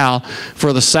tremendous cow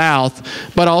for the South,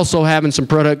 but also having some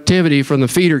productivity from the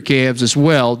feeder calves as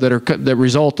well that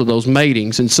result of those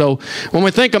matings. And so when we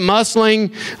think of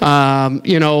muscling,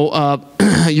 you know,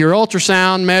 your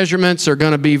ultrasound measurements are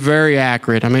going to be very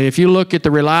accurate. I mean, if you look at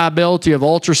the reliability of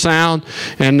ultrasound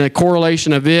and the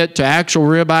correlation of it to actual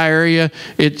ribeye area,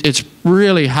 it's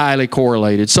really highly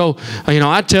correlated. So, you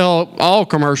know, I tell all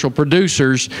commercial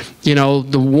producers, you know,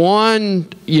 the one,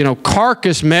 you know,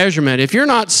 carcass measurement, if you're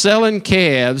not selling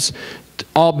calves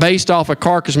all based off a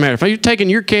carcass measurement, if you're taking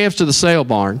your calves to the sale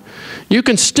barn, you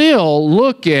can still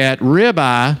look at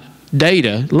ribeye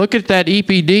data, look at that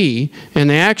EPD and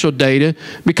the actual data,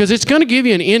 because it's going to give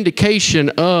you an indication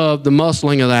of the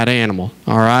muscling of that animal,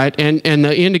 all right, and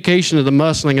the indication of the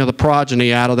muscling of the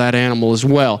progeny out of that animal as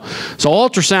well. So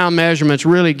ultrasound measurements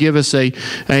really give us a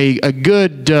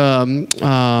good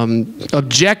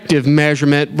objective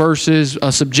measurement versus a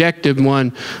subjective one,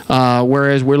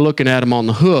 whereas we're looking at them on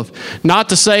the hoof. Not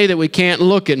to say that we can't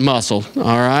look at muscle, all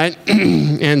right,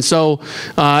 and so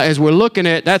as we're looking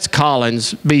at, that's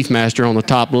Collins Beefmaster on the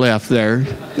top left there.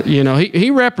 You know, he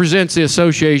represents the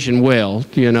association well,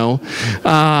 you know.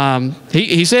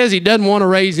 He says he doesn't want to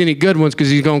raise any good ones because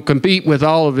he's going to compete with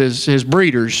all of his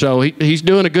breeders, so he's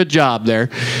doing a good job there.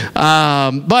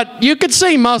 But you could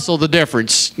see muscle the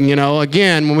difference. You know,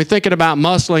 again, when we're thinking about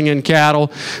muscling in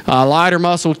cattle, lighter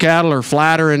muscled cattle are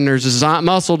flatter and there's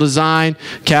muscle design.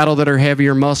 Cattle that are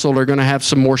heavier muscled are going to have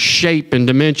some more shape and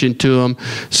dimension to them,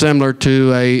 similar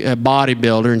to a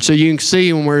bodybuilder. And so you can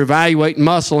see when we're evaluating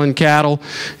muscle in cattle,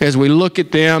 as we look at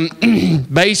them,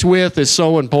 base width is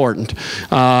so important.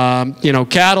 You know,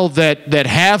 cattle that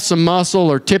have some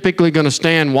muscle are typically going to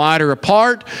stand wider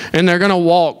apart, and they're going to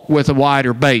walk with a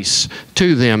wider base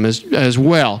to them as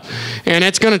well. And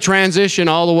it's going to transition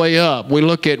all the way up. We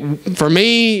look at, for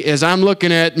me, as I'm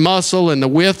looking at muscle and the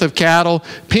width of cattle,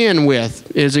 pin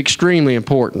width is extremely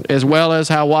important, as well as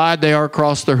how wide they are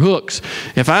across their hooks.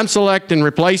 If I'm selecting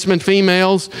replacement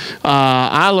females,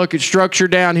 I look at structure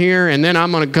down here, and then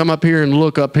I'm going to come up here and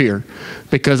look up here,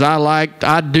 because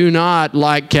I do not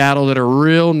like cattle that are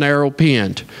real narrow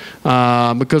pinned,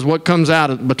 because what comes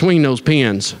out between those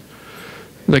pins?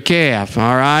 The calf,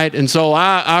 all right? And so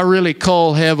I really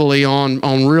cull heavily on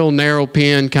real narrow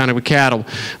pin kind of a cattle.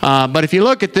 But if you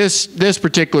look at this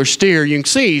particular steer, you can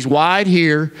see he's wide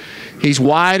here. He's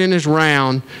wide in his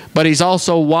round, but he's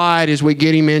also wide as we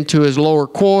get him into his lower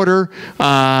quarter,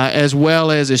 as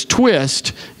well as his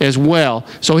twist as well.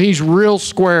 So he's real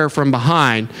square from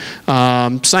behind.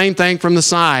 Same thing from the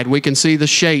side. We can see the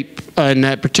shape in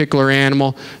that particular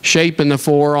animal, shape in the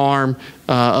forearm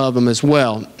of them as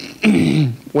well.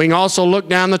 We can also look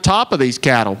down the top of these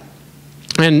cattle.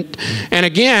 And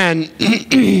again,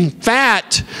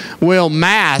 fat will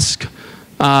mask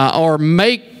or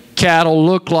make cattle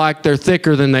look like they're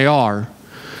thicker than they are.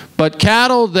 But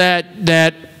cattle that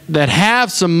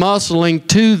have some muscling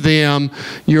to them,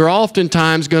 you're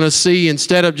oftentimes going to see,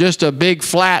 instead of just a big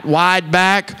flat wide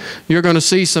back, you're going to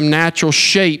see some natural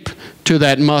shape to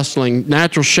that muscling.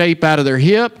 Natural shape out of their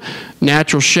hip,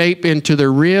 natural shape into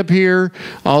their rib here,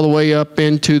 all the way up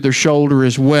into their shoulder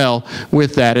as well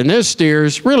with that. And this steer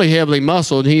is really heavily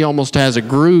muscled. He almost has a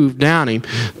groove down him.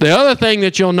 The other thing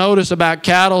that you'll notice about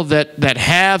cattle that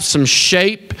have some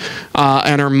shape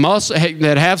and are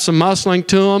that have some muscling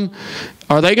to them,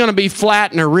 are they going to be flat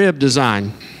in their rib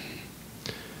design?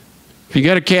 If you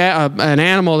get an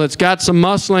animal that's got some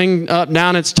muscling up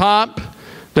down its top,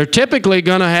 they're typically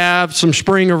going to have some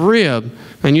spring of rib.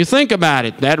 And you think about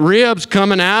it, that rib's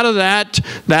coming out of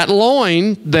that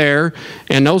loin there,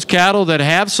 and those cattle that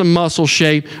have some muscle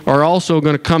shape are also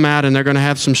going to come out, and they're going to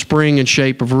have some spring and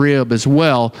shape of rib as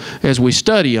well as we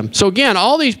study them. So again,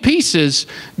 all these pieces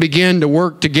begin to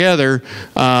work together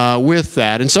with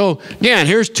that. And so again,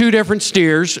 here's two different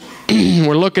steers.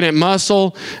 We're looking at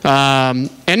muscle, and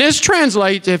this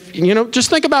translates, if just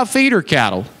think about feeder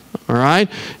cattle. All right,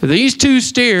 these two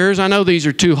steers, I know these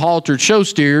are two haltered show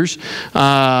steers,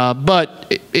 but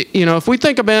if we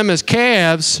think of them as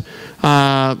calves,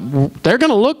 they're going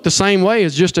to look the same way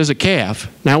as just as a calf.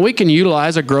 Now we can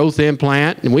utilize a growth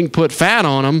implant and we can put fat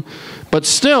on them, but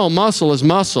still muscle is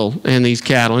muscle in these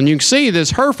cattle. And you can see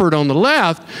this Hereford on the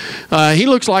left, he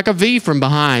looks like a V from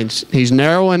behind. He's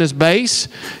narrow in his base,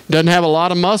 doesn't have a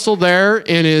lot of muscle there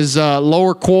in his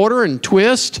lower quarter and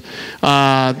twist.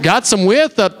 Got some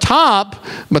width up top,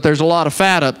 but there's a lot of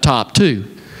fat up top too.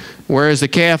 Whereas the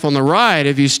calf on the right,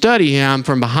 if you study him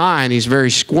from behind, he's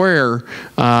very square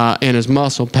in his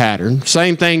muscle pattern.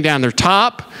 Same thing down their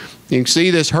top. You can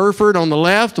see this Hereford on the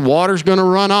left, the water's going to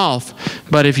run off.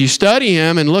 But if you study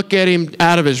him and look at him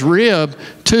out of his rib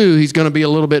too, he's going to be a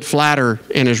little bit flatter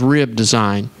in his rib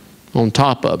design on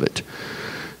top of it.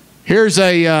 Here's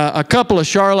a couple of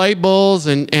Charolais bulls,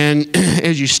 and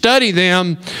as you study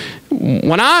them,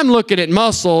 when I'm looking at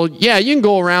muscle, yeah, you can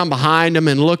go around behind them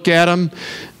and look at them.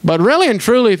 But really and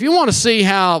truly, if you want to see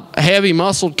how heavy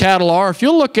muscled cattle are, if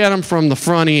you'll look at them from the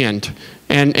front end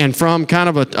and from kind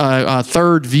of a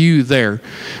third view there.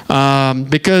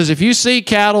 Because if you see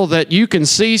cattle that you can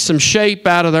see some shape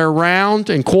out of their round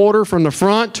and quarter from the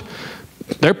front,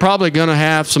 they're probably going to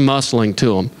have some muscling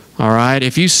to them. All right,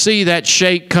 if you see that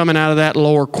shape coming out of that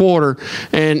lower quarter,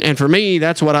 and for me,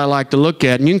 that's what I like to look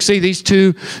at. And you can see these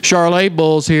two Charolais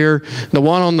bulls here. The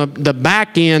one on the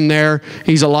back end there,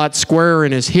 he's a lot squarer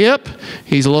in his hip.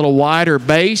 He's a little wider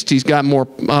based. He's got more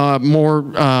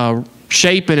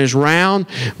shape in his round,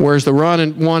 whereas the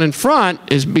one in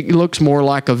front looks more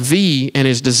like a V in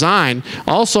his design.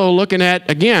 Also looking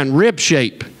at, again, rib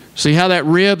shape. See how that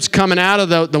rib's coming out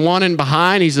of the one in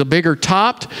behind? He's a bigger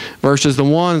topped versus the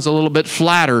one's a little bit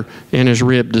flatter in his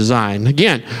rib design.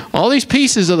 Again, all these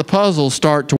pieces of the puzzle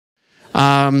start to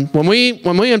when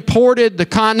we imported the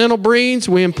Continental breeds,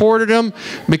 we imported them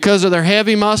because of their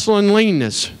heavy muscle and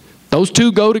leanness. Those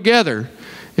two go together.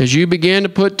 As you begin to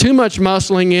put too much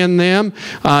muscling in them,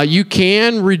 you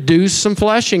can reduce some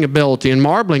fleshing ability and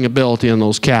marbling ability in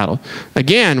those cattle.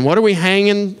 Again, what are we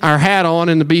hanging our hat on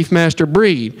in the Beefmaster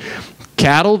breed?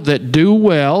 Cattle that do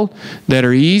well, that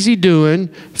are easy doing,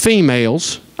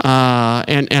 females,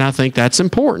 and I think that's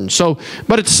important. So,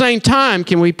 but at the same time,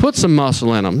 can we put some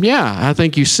muscle in them? Yeah, I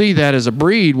think you see that as a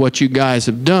breed, what you guys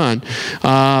have done.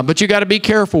 But you got to be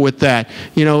careful with that.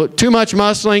 Too much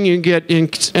muscling, you can get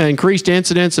increased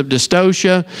incidence of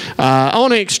dystocia.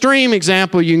 On an extreme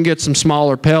example, you can get some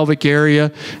smaller pelvic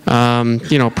area.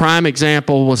 Prime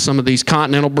example was some of these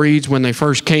Continental breeds when they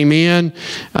first came in,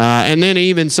 and then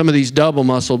even some of these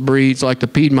double-muscled breeds like the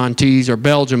Piedmontese or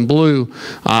Belgian Blue.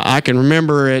 I can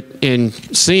remember in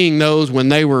seeing those when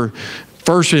they were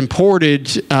first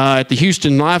imported at the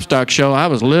Houston Livestock Show. I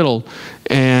was little,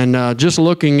 and just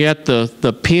looking at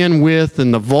the pin width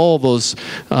and the vulvas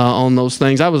on those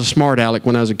things, I was a smart aleck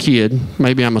when I was a kid.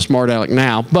 Maybe I'm a smart aleck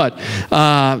now, but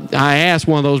I asked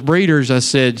one of those breeders, I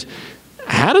said,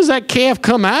 how does that calf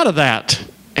come out of that?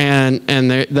 And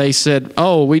they said,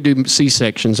 oh, we do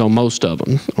C-sections on most of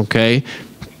them, okay?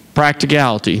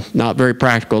 Practicality, not very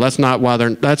practical. That's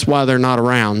why they're not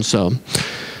around. So.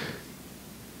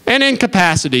 And then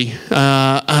capacity.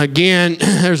 Again,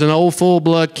 there's an old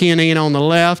full-blood Kenyan on the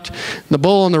left. The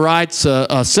bull on the right's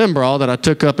a Cimbral that I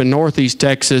took up in northeast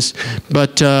Texas.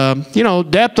 But,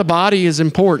 depth of body is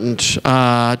important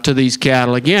to these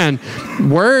cattle. Again,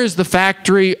 where is the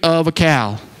factory of a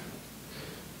cow?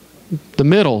 The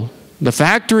middle. The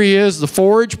factory is the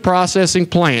forage processing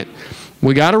plant.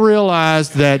 We got to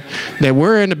realize that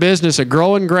we're in the business of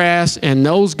growing grass, and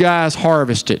those guys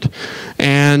harvest it.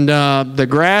 And the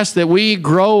grass that we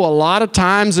grow a lot of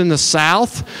times in the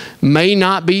South may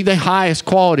not be the highest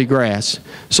quality grass.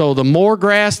 So the more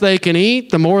grass they can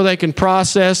eat, the more they can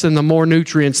process, and the more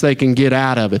nutrients they can get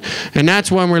out of it. And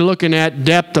that's when we're looking at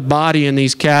depth of body in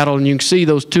these cattle. And you can see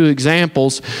those two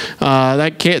examples.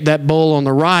 That bull on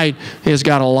the right has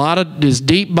got is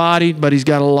deep bodied, but he's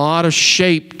got a lot of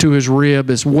shape to his rib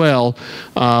as well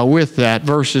with that,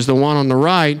 versus the one on the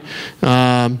right,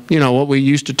 what we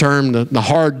used to term the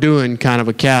hard doing kind of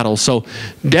a cattle. So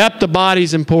depth of body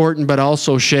is important, but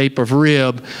also shape of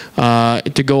rib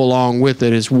to go along with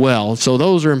it as well. So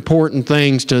those are important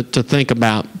things to think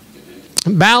about.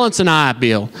 Balance and eye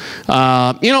appeal.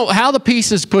 How the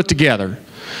pieces put together.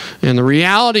 And the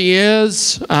reality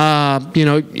is, you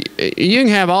can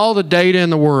have all the data in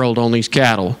the world on these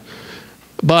cattle,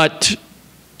 but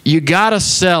you got to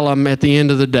sell them at the end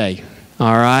of the day,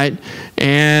 all right?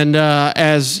 And the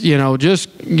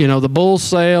bull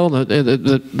sale,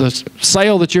 the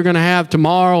sale that you're going to have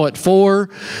tomorrow at 4,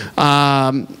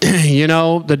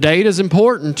 the data is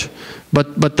important,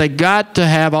 but they got to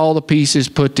have all the pieces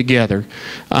put together.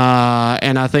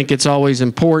 And I think it's always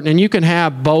important. And you can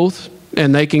have both,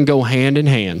 and they can go hand in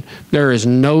hand. There is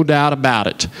no doubt about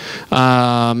it.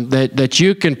 That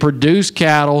you can produce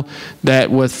cattle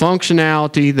that with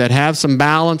functionality, that have some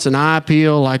balance and eye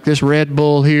appeal, like this Red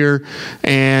Bull here,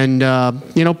 and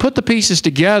put the pieces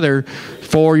together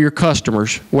for your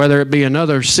customers, whether it be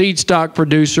another seed stock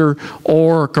producer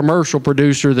or a commercial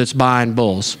producer that's buying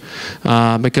bulls.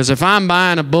 Because if I'm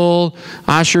buying a bull,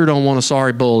 I sure don't want a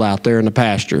sorry bull out there in the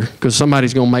pasture, because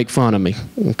somebody's going to make fun of me,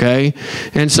 okay?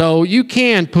 And so you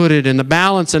can put it in the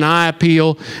balance and eye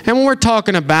appeal. And when we're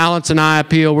talking about balance and eye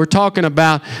appeal, we're talking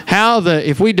about how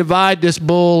if we divide this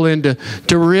bull into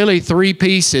really 3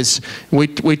 pieces, we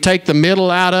take the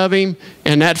middle out of him,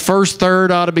 and that first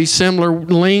third ought to be similar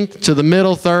length to the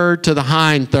middle third to the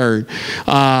hind third.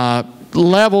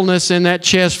 Levelness in that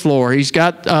chest floor. He's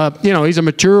got, he's a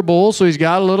mature bull, so he's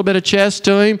got a little bit of chest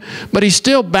to him, but he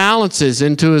still balances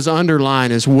into his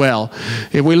underline as well.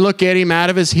 If we look at him out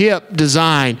of his hip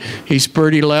design, he's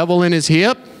pretty level in his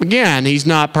hip. Again, he's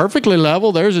not perfectly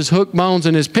level. There's his hook bones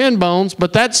and his pin bones,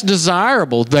 but that's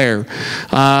desirable there.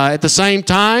 At the same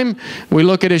time, we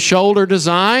look at his shoulder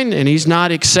design, and he's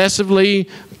not excessively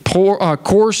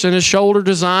coarse in his shoulder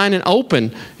design and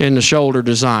open in the shoulder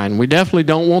design. We definitely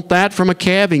don't want that from a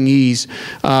calving ease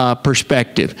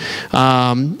perspective.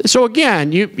 So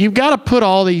again, you've got to put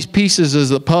all these pieces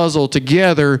as a puzzle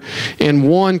together in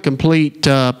one complete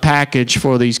package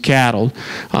for these cattle.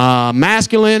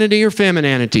 Masculinity or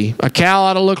femininity. A cow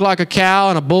ought to look like a cow,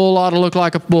 and a bull ought to look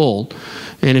like a bull.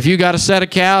 And if you got a set of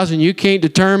cows and you can't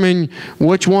determine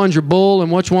which one's your bull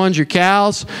and which one's your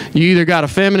cows, you either got a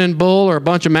feminine bull or a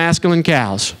bunch of masculine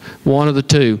cows, one of the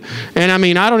two. And I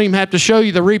mean, I don't even have to show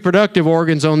you the reproductive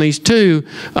organs on these two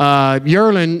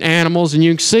yearling animals, and you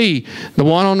can see the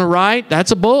one on the right, that's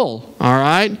a bull. All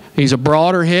right, he's a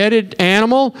broader headed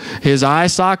animal. His eye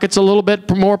socket's a little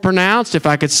bit more pronounced. If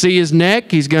I could see his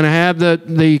neck, he's going to have a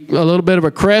little bit of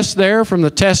a crest there from the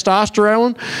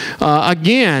testosterone.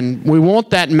 Again, we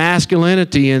want that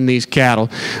masculinity in these cattle.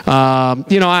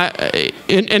 And at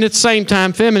the same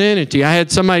time, femininity. I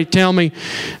had somebody tell me,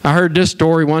 I heard this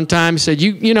story one time. He said,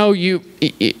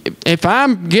 if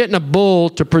I'm getting a bull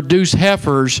to produce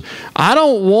heifers, I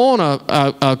don't want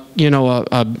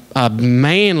a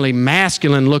manly,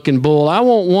 masculine-looking bull. I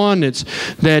want one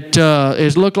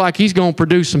that look like he's going to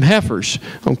produce some heifers.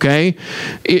 Okay,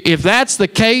 if that's the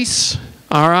case,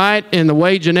 all right, in the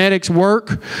way genetics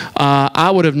work, I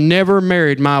would have never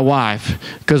married my wife,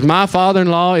 because my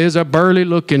father-in-law is a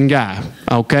burly-looking guy,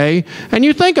 okay? And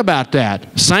you think about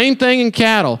that. Same thing in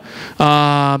cattle.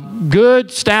 Good,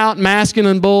 stout,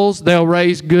 masculine bulls, they'll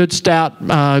raise good, stout,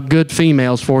 good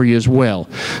females for you as well.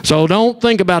 So don't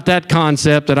think about that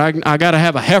concept that I got to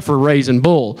have a heifer-raising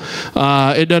bull.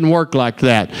 It doesn't work like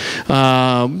that.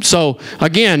 So,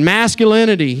 again,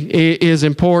 masculinity is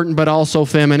important, but also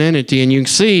femininity. And you can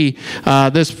see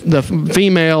the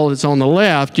female that's on the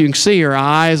left, you can see her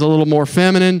eye is a little more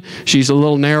feminine. She's a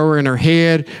little narrower in her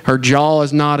head. Her jaw jaw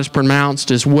is not as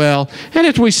pronounced as well. And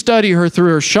if we study her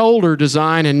through her shoulder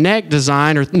design and neck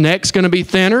design, her neck's going to be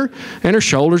thinner and her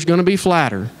shoulder's going to be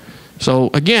flatter.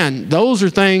 So again, those are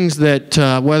things that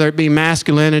whether it be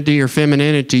masculinity or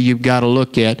femininity, you've got to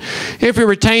look at. If you're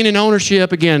retaining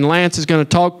ownership, again, Lance is going to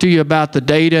talk to you about the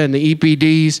data and the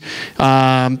EPDs.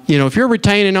 You know, if you're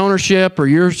retaining ownership or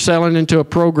you're selling into a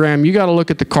program, you got to look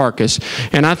at the carcass.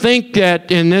 And I think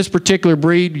that in this particular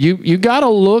breed, you got to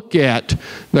look at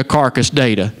the carcass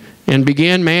data and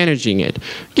begin managing it.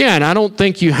 Again, I don't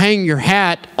think you hang your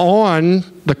hat on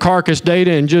the carcass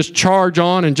data and just charge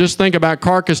on and just think about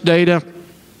carcass data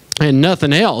and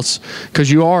nothing else,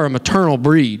 because you are a maternal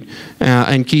breed,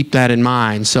 and keep that in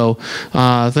mind. So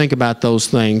think about those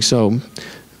things. So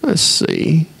let's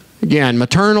see. Again,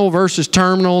 maternal versus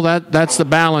terminal, that's the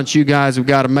balance you guys have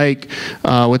got to make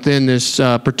within this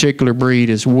particular breed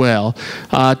as well.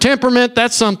 Temperament,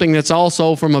 that's something that's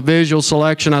also from a visual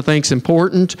selection I think is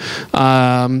important.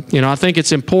 You know, I think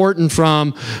it's important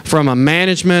from a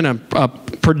management,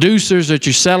 producers that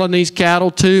you're selling these cattle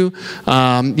to.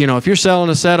 You know, if you're selling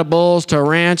a set of bulls to a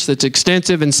ranch that's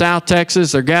extensive in South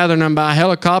Texas, they're gathering them by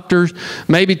helicopters,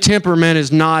 maybe temperament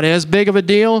is not as big of a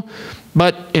deal.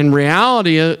 But in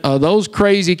reality, those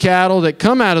crazy cattle that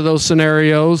come out of those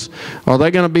scenarios, are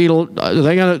they going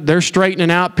to be? They're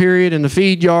straightening out period in the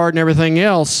feed yard and everything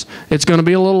else. It's going to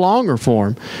be a little longer for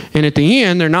them, and at the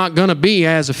end, they're not going to be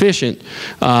as efficient.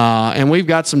 And we've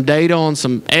got some data on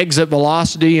some exit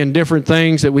velocity and different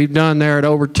things that we've done there at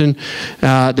Overton,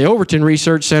 the Overton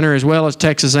Research Center, as well as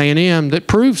Texas A&M, that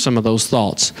prove some of those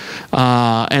thoughts.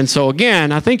 And so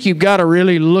again, I think you've got to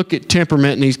really look at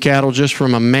temperament in these cattle just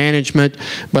from a management,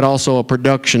 but also a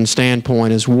production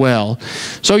standpoint as well.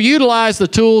 So utilize the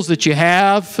tools that you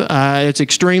have. It's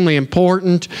extremely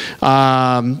important.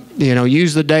 You know,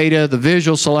 use the data. The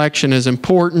visual selection is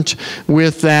important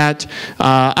with that.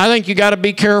 I think you got to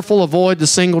be careful. Avoid the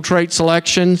single trait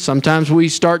selection. Sometimes we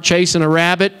start chasing a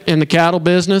rabbit in the cattle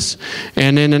business,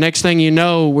 and then the next thing you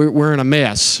know, we're in a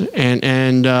mess.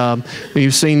 And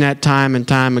you've seen that time and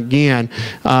time again.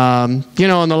 You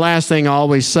know, and the last thing I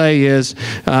always say is,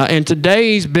 in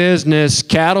today's business,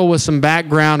 cattle with some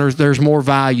backgrounders, there's more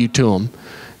value to them.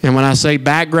 And when I say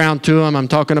background to them, I'm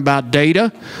talking about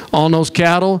data on those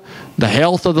cattle, the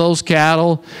health of those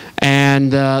cattle,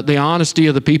 and the honesty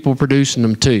of the people producing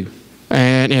them too.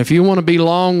 And if you want to be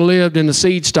long-lived in the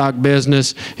seed stock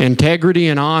business, integrity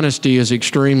and honesty is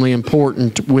extremely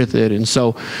important with it. And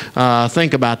so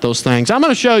think about those things. I'm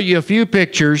going to show you a few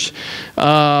pictures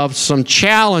of some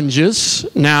challenges.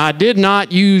 Now, I did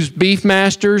not use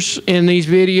Beefmasters in these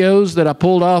videos that I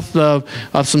pulled off of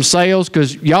some sales,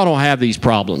 because y'all don't have these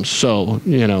problems. So,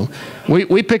 you know,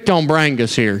 we picked on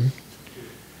Brangus here.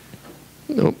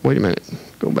 Oh, wait a minute.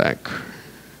 Go back.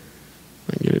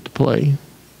 I get it to play.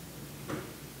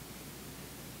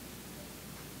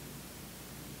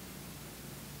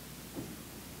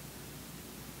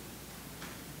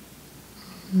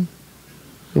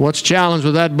 What's the challenge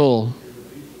with that bull?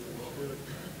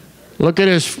 Look at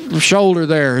his shoulder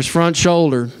there, his front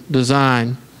shoulder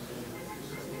design.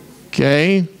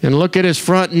 Okay, and look at his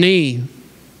front knee.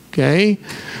 Okay,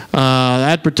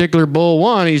 that particular bull,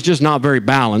 one, he's just not very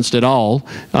balanced at all.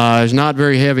 He's not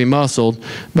very heavy muscled,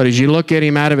 but as you look at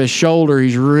him out of his shoulder,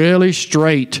 he's really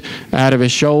straight out of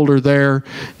his shoulder there,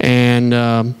 and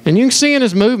you can see in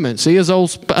his movement, see his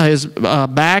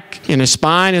back and his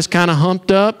spine is kind of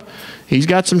humped up. He's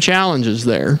got some challenges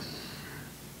there.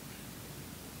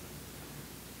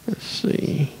 Let's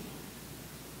see.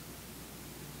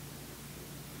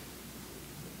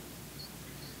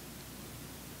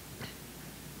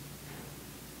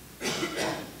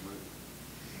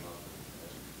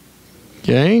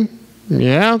 Okay,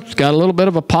 yeah, it's got a little bit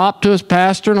of a pop to his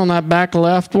pastern on that back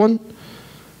left one.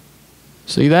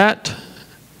 See that?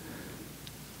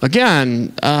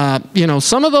 Again, you know,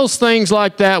 some of those things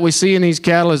like that we see in these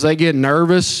cattle as they get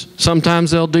nervous. Sometimes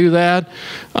they'll do that,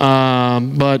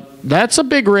 but that's a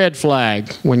big red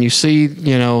flag when you see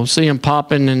him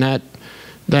popping in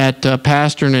that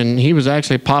pastern, and he was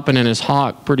actually popping in his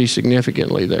hock pretty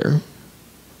significantly there.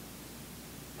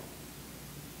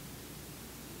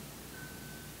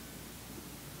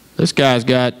 This guy's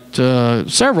got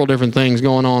several different things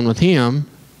going on with him.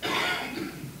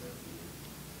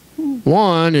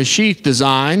 One, his sheath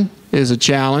design is a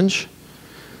challenge.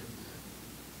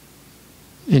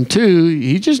 And two,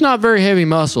 he's just not very heavy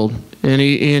muscled. And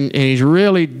he's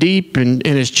really deep in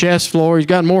his chest floor. He's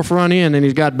got more front end than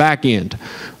he's got back end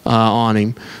on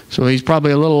him. So he's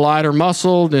probably a little lighter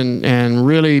muscled and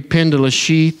really pendulous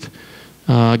sheath.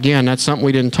 Again, that's something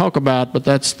we didn't talk about, but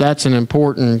that's an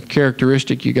important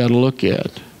characteristic you got to look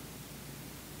at.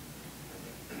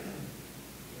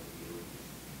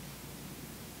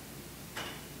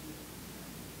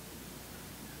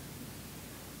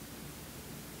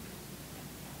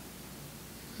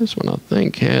 This one I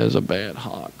think has a bad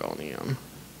hock on him.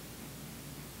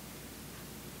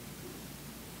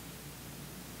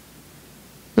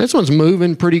 This one's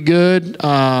moving pretty good.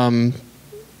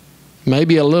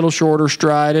 Maybe a little shorter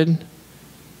strided.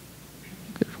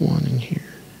 There's one in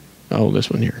here. Oh,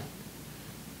 this one here.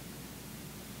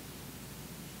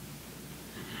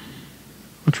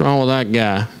 What's wrong with that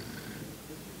guy?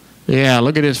 Yeah,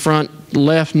 look at his front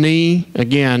left knee.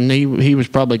 Again, he was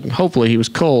probably, hopefully he was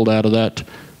cold out of that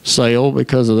sail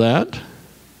because of that.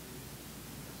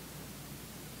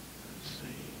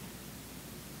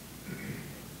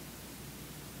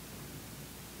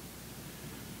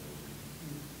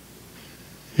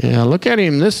 Yeah, look at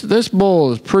him. This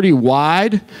bull is pretty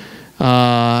wide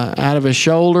out of his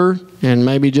shoulder and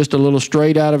maybe just a little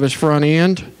straight out of his front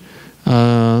end.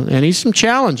 And he's some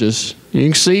challenges. You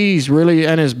can see he's really,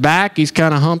 and his back, he's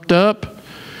kind of humped up.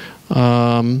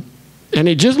 And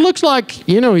it just looks like,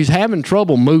 you know, he's having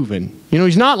trouble moving. You know,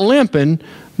 he's not limping,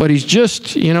 but he's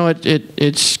just, you know,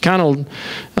 it's kind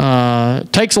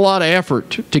of takes a lot of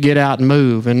effort to get out and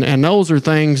move, and those are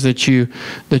things that you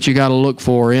got to look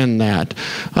for in that.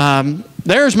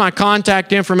 There's my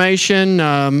contact information.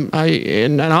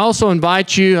 I also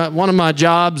invite you. One of my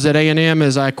jobs at A&M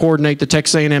is I coordinate the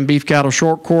Texas A&M Beef Cattle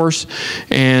Short Course,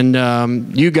 and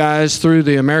you guys through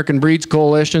the American Breeds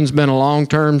Coalition has been a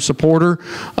long-term supporter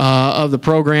of the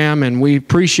program, and we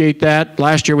appreciate that.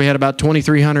 Last year we had about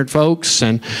 2,300 folks,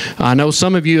 and I know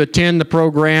some of you attend the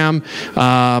program.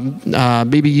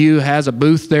 BBU has a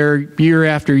booth there year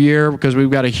after year because we've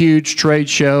got a huge trade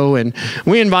show, and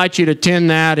we invite you to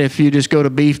attend that. If you just go to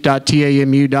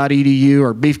beef.tamu.edu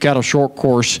or Beef Cattle Short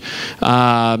Course,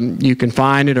 you can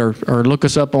find it, or look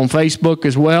us up on Facebook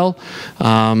as well.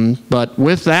 But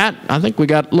with that, I think we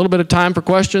got a little bit of time for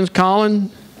questions, Colin,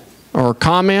 or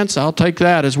comments. I'll take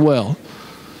that as well.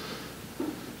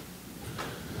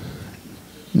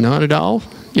 None at all?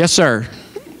 Yes, sir.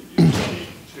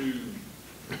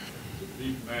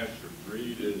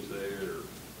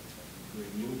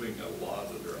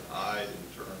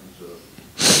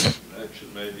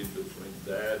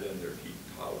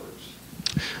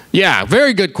 Yeah,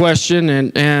 very good question,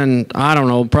 and I don't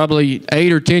know, probably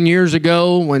 8 or 10 years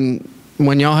ago when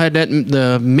y'all had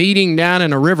the meeting down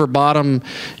in a river bottom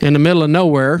in the middle of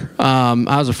nowhere, I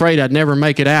was afraid I'd never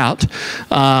make it out.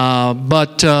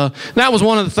 But that was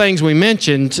one of the things we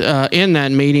mentioned in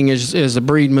that meeting as the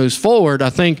breed moves forward. I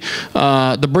think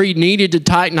the breed needed to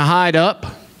tighten the hide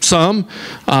up some,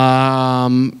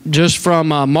 just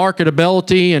from a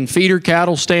marketability and feeder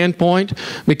cattle standpoint,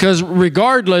 because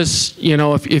regardless, you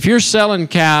know, if you're selling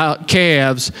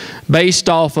calves based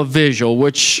off of visual,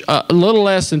 which a little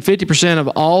less than 50% of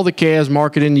all the calves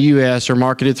marketed in the U.S. are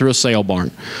marketed through a sale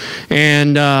barn,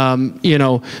 and you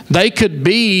know, they could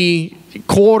be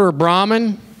quarter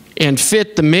Brahman and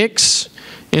fit the mix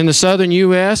in the southern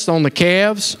U.S. on the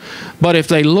calves, but if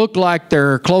they look like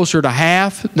they're closer to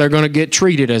half, they're going to get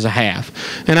treated as a half.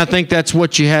 And I think that's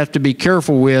what you have to be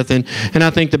careful with, and I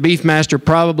think the Beefmaster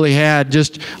probably had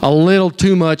just a little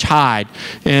too much hide.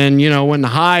 And, you know, when the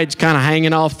hide's kind of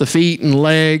hanging off the feet and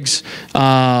legs,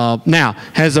 now,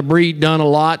 has the breed done a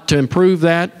lot to improve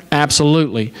that?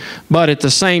 Absolutely. But at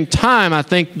the same time, I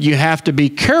think you have to be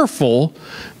careful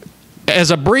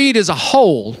as a breed as a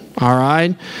whole, all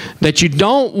right, that you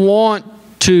don't want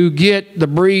to get the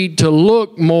breed to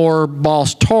look more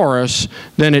Bos Taurus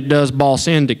than it does Bos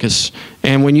Indicus.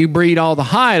 And when you breed all the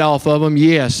hide off of them,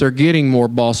 yes, they're getting more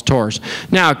Bos Taurus.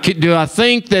 Now, do I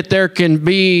think that there can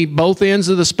be both ends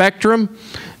of the spectrum?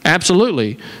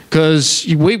 Absolutely, because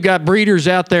we've got breeders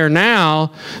out there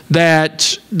now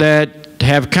that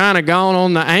have kind of gone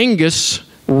on the Angus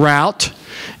route,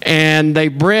 and they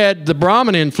bred the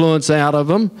Brahman influence out of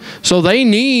them, so they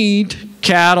need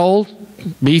cattle,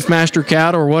 Beefmaster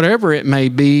cattle or whatever it may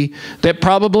be, that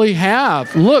probably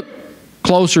look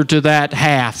closer to that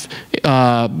half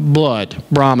blood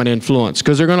Brahman influence,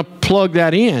 because they're going to plug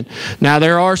that in. Now,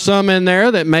 there are some in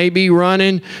there that may be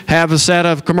have a set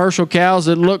of commercial cows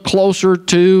that look closer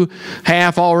to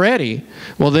half already.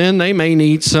 Well, then they may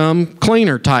need some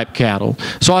cleaner type cattle.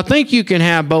 So I think you can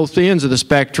have both ends of the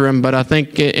spectrum, but I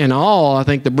think in all, I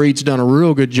think the breed's done a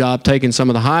real good job taking some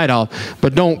of the hide off.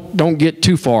 But don't get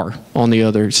too far on the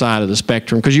other side of the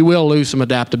spectrum, because you will lose some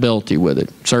adaptability with it,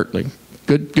 certainly.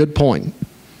 Good point.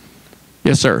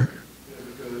 Yes, sir. Yeah,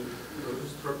 because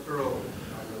those structural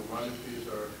abnormalities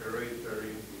are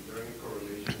hereditary. Is there any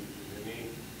correlation between any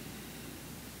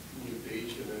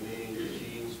mutation, any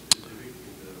gene specific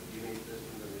in the DNA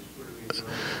testing that is put in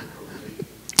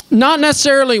correlation? Not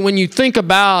necessarily when you think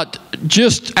about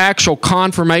just actual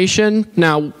conformation.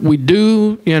 Now, we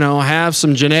do, have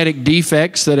some genetic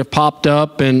defects that have popped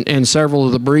up in several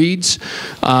of the breeds,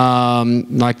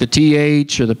 like the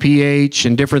TH or the PH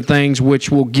and different things, which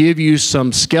will give you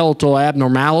some skeletal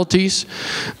abnormalities.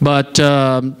 But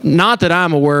not that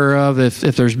I'm aware of if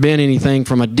there's been anything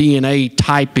from a DNA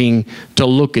typing to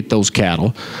look at those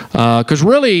cattle. Because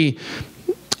really,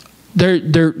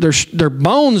 their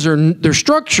bones are, their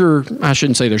structure, I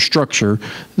shouldn't say their structure,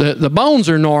 the bones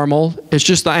are normal, it's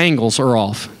just the angles are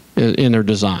off in their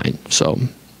design. So,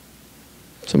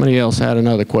 somebody else had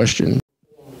another question.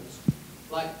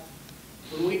 Like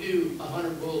when we do a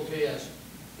 100 bull test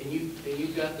and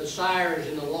you've got the sires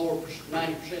in the lower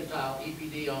 90 percentile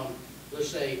EPD on, let's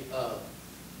say,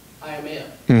 IMF,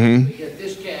 but yet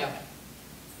this calf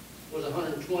was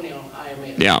 120 on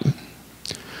IMF. Yeah.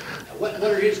 What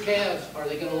are his calves? Are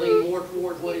they going to lean more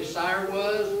towards what his sire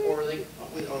was, or are they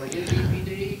his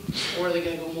EPD, or are they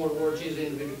going to go more towards his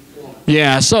individual performance?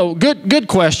 Yeah, so good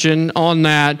question on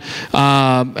that.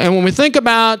 And when we think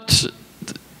about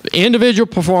individual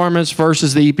performance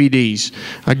versus the EPDs,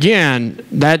 again,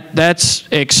 that's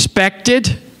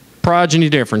expected progeny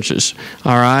differences,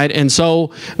 all right? And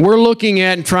so we're looking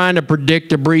at and trying to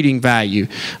predict a breeding value.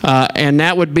 And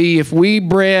that would be if we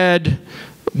bred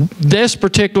this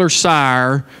particular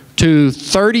sire to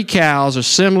 30 cows of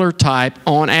similar type,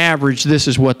 on average, this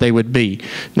is what they would be.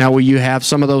 Now, will you have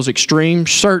some of those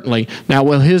extremes? Certainly. Now,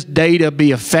 will his data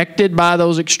be affected by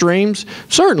those extremes?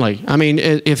 Certainly. I mean,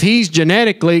 if he's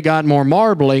genetically got more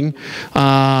marbling,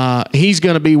 he's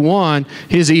going to be one.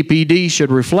 His EPD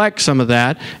should reflect some of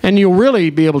that, and you'll really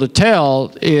be able to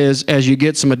tell is as you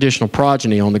get some additional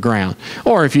progeny on the ground,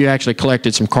 or if you actually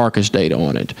collected some carcass data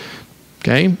on it.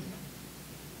 Okay?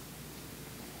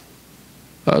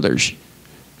 Others.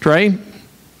 Trey?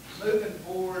 Moving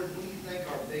forward, what do you think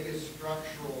our biggest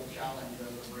structural challenge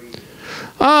of the breed is?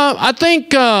 I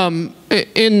think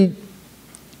in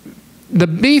the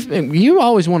beef, you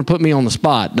always want to put me on the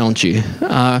spot, don't you? Some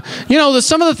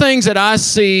of the things that I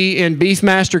see in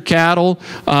Beefmaster cattle,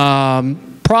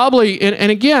 probably,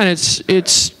 and again, it's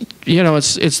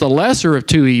the lesser of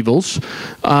two evils,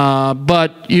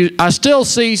 but I still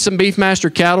see some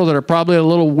Beefmaster cattle that are probably a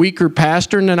little weaker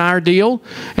pastern than our deal,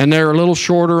 and they're a little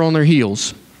shorter on their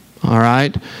heels. All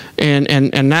right,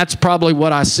 and that's probably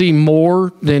what I see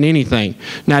more than anything.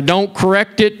 Now, don't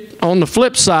correct it on the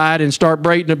flip side and start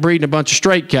breeding a bunch of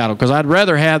straight cattle, because I'd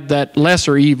rather have that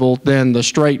lesser evil than the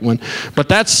straight one. But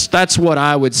that's what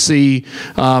I would see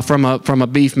from a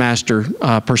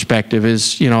Beefmaster perspective.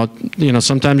 Is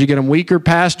sometimes you get them weaker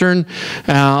pastern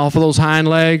off of those hind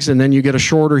legs, and then you get a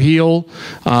shorter heel,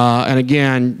 and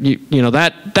again,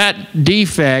 that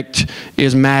defect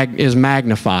is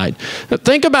magnified.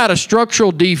 Think about a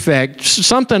structural defect,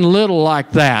 something little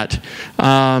like that.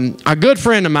 A good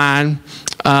friend of mine,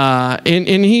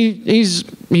 and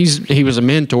he was a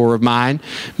mentor of mine,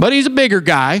 but he's a bigger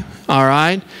guy, all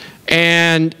right,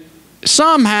 and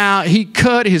somehow he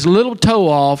cut his little toe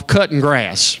off cutting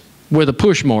grass with a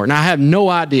push mower. Now, I have no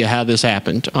idea how this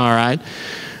happened, all right,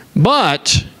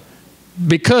 but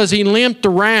because he limped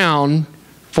around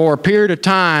for a period of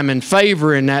time and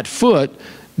favoring that foot,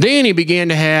 then he began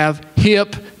to have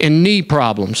hip and knee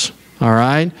problems, all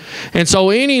right? And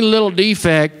so any little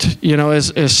defect,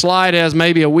 as slight as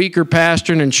maybe a weaker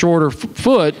pastern and shorter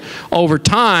foot, over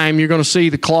time you're going to see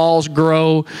the claws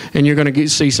grow, and you're going to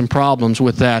see some problems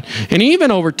with that. And even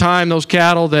over time, those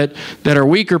cattle that are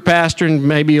weaker pastern,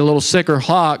 maybe a little sicker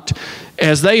hocked,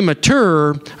 as they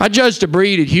mature, I judged a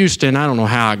breed at Houston. I don't know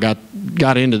how I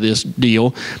got into this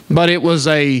deal, but it was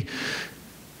a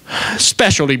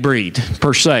specialty breed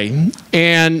per se,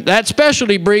 and that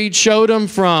specialty breed showed them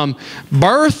from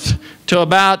birth to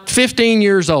about 15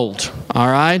 years old, all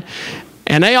right,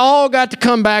 and they all got to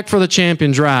come back for the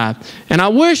champion drive. And I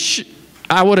wish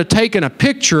I would have taken a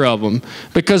picture of them,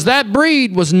 because that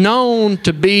breed was known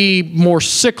to be more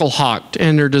sickle-hocked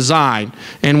in their design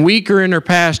and weaker in their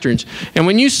pasterns. And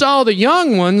when you saw the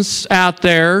young ones out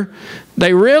there,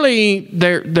 they really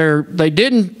they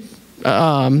didn't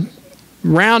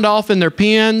round off in their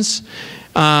pins,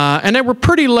 and they were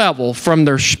pretty level from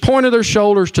their point of their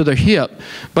shoulders to their hip.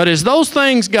 But as those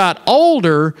things got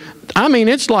older, I mean,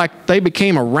 it's like they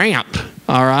became a ramp,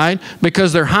 all right,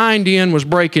 because their hind end was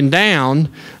breaking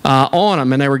down on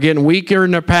them, and they were getting weaker in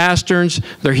their pasterns,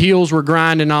 their heels were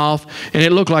grinding off, and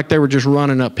it looked like they were just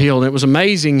running uphill. And it was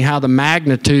amazing how the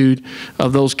magnitude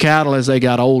of those cattle as they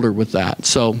got older with that.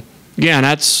 So, again,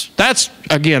 that's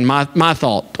again, my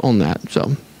thought on that,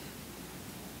 so.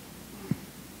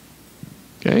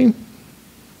 Okay.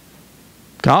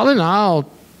 Colin, I'll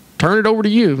turn it over to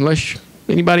you unless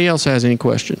anybody else has any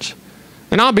questions.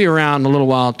 And I'll be around a little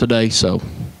while today, so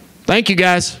thank you,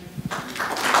 guys.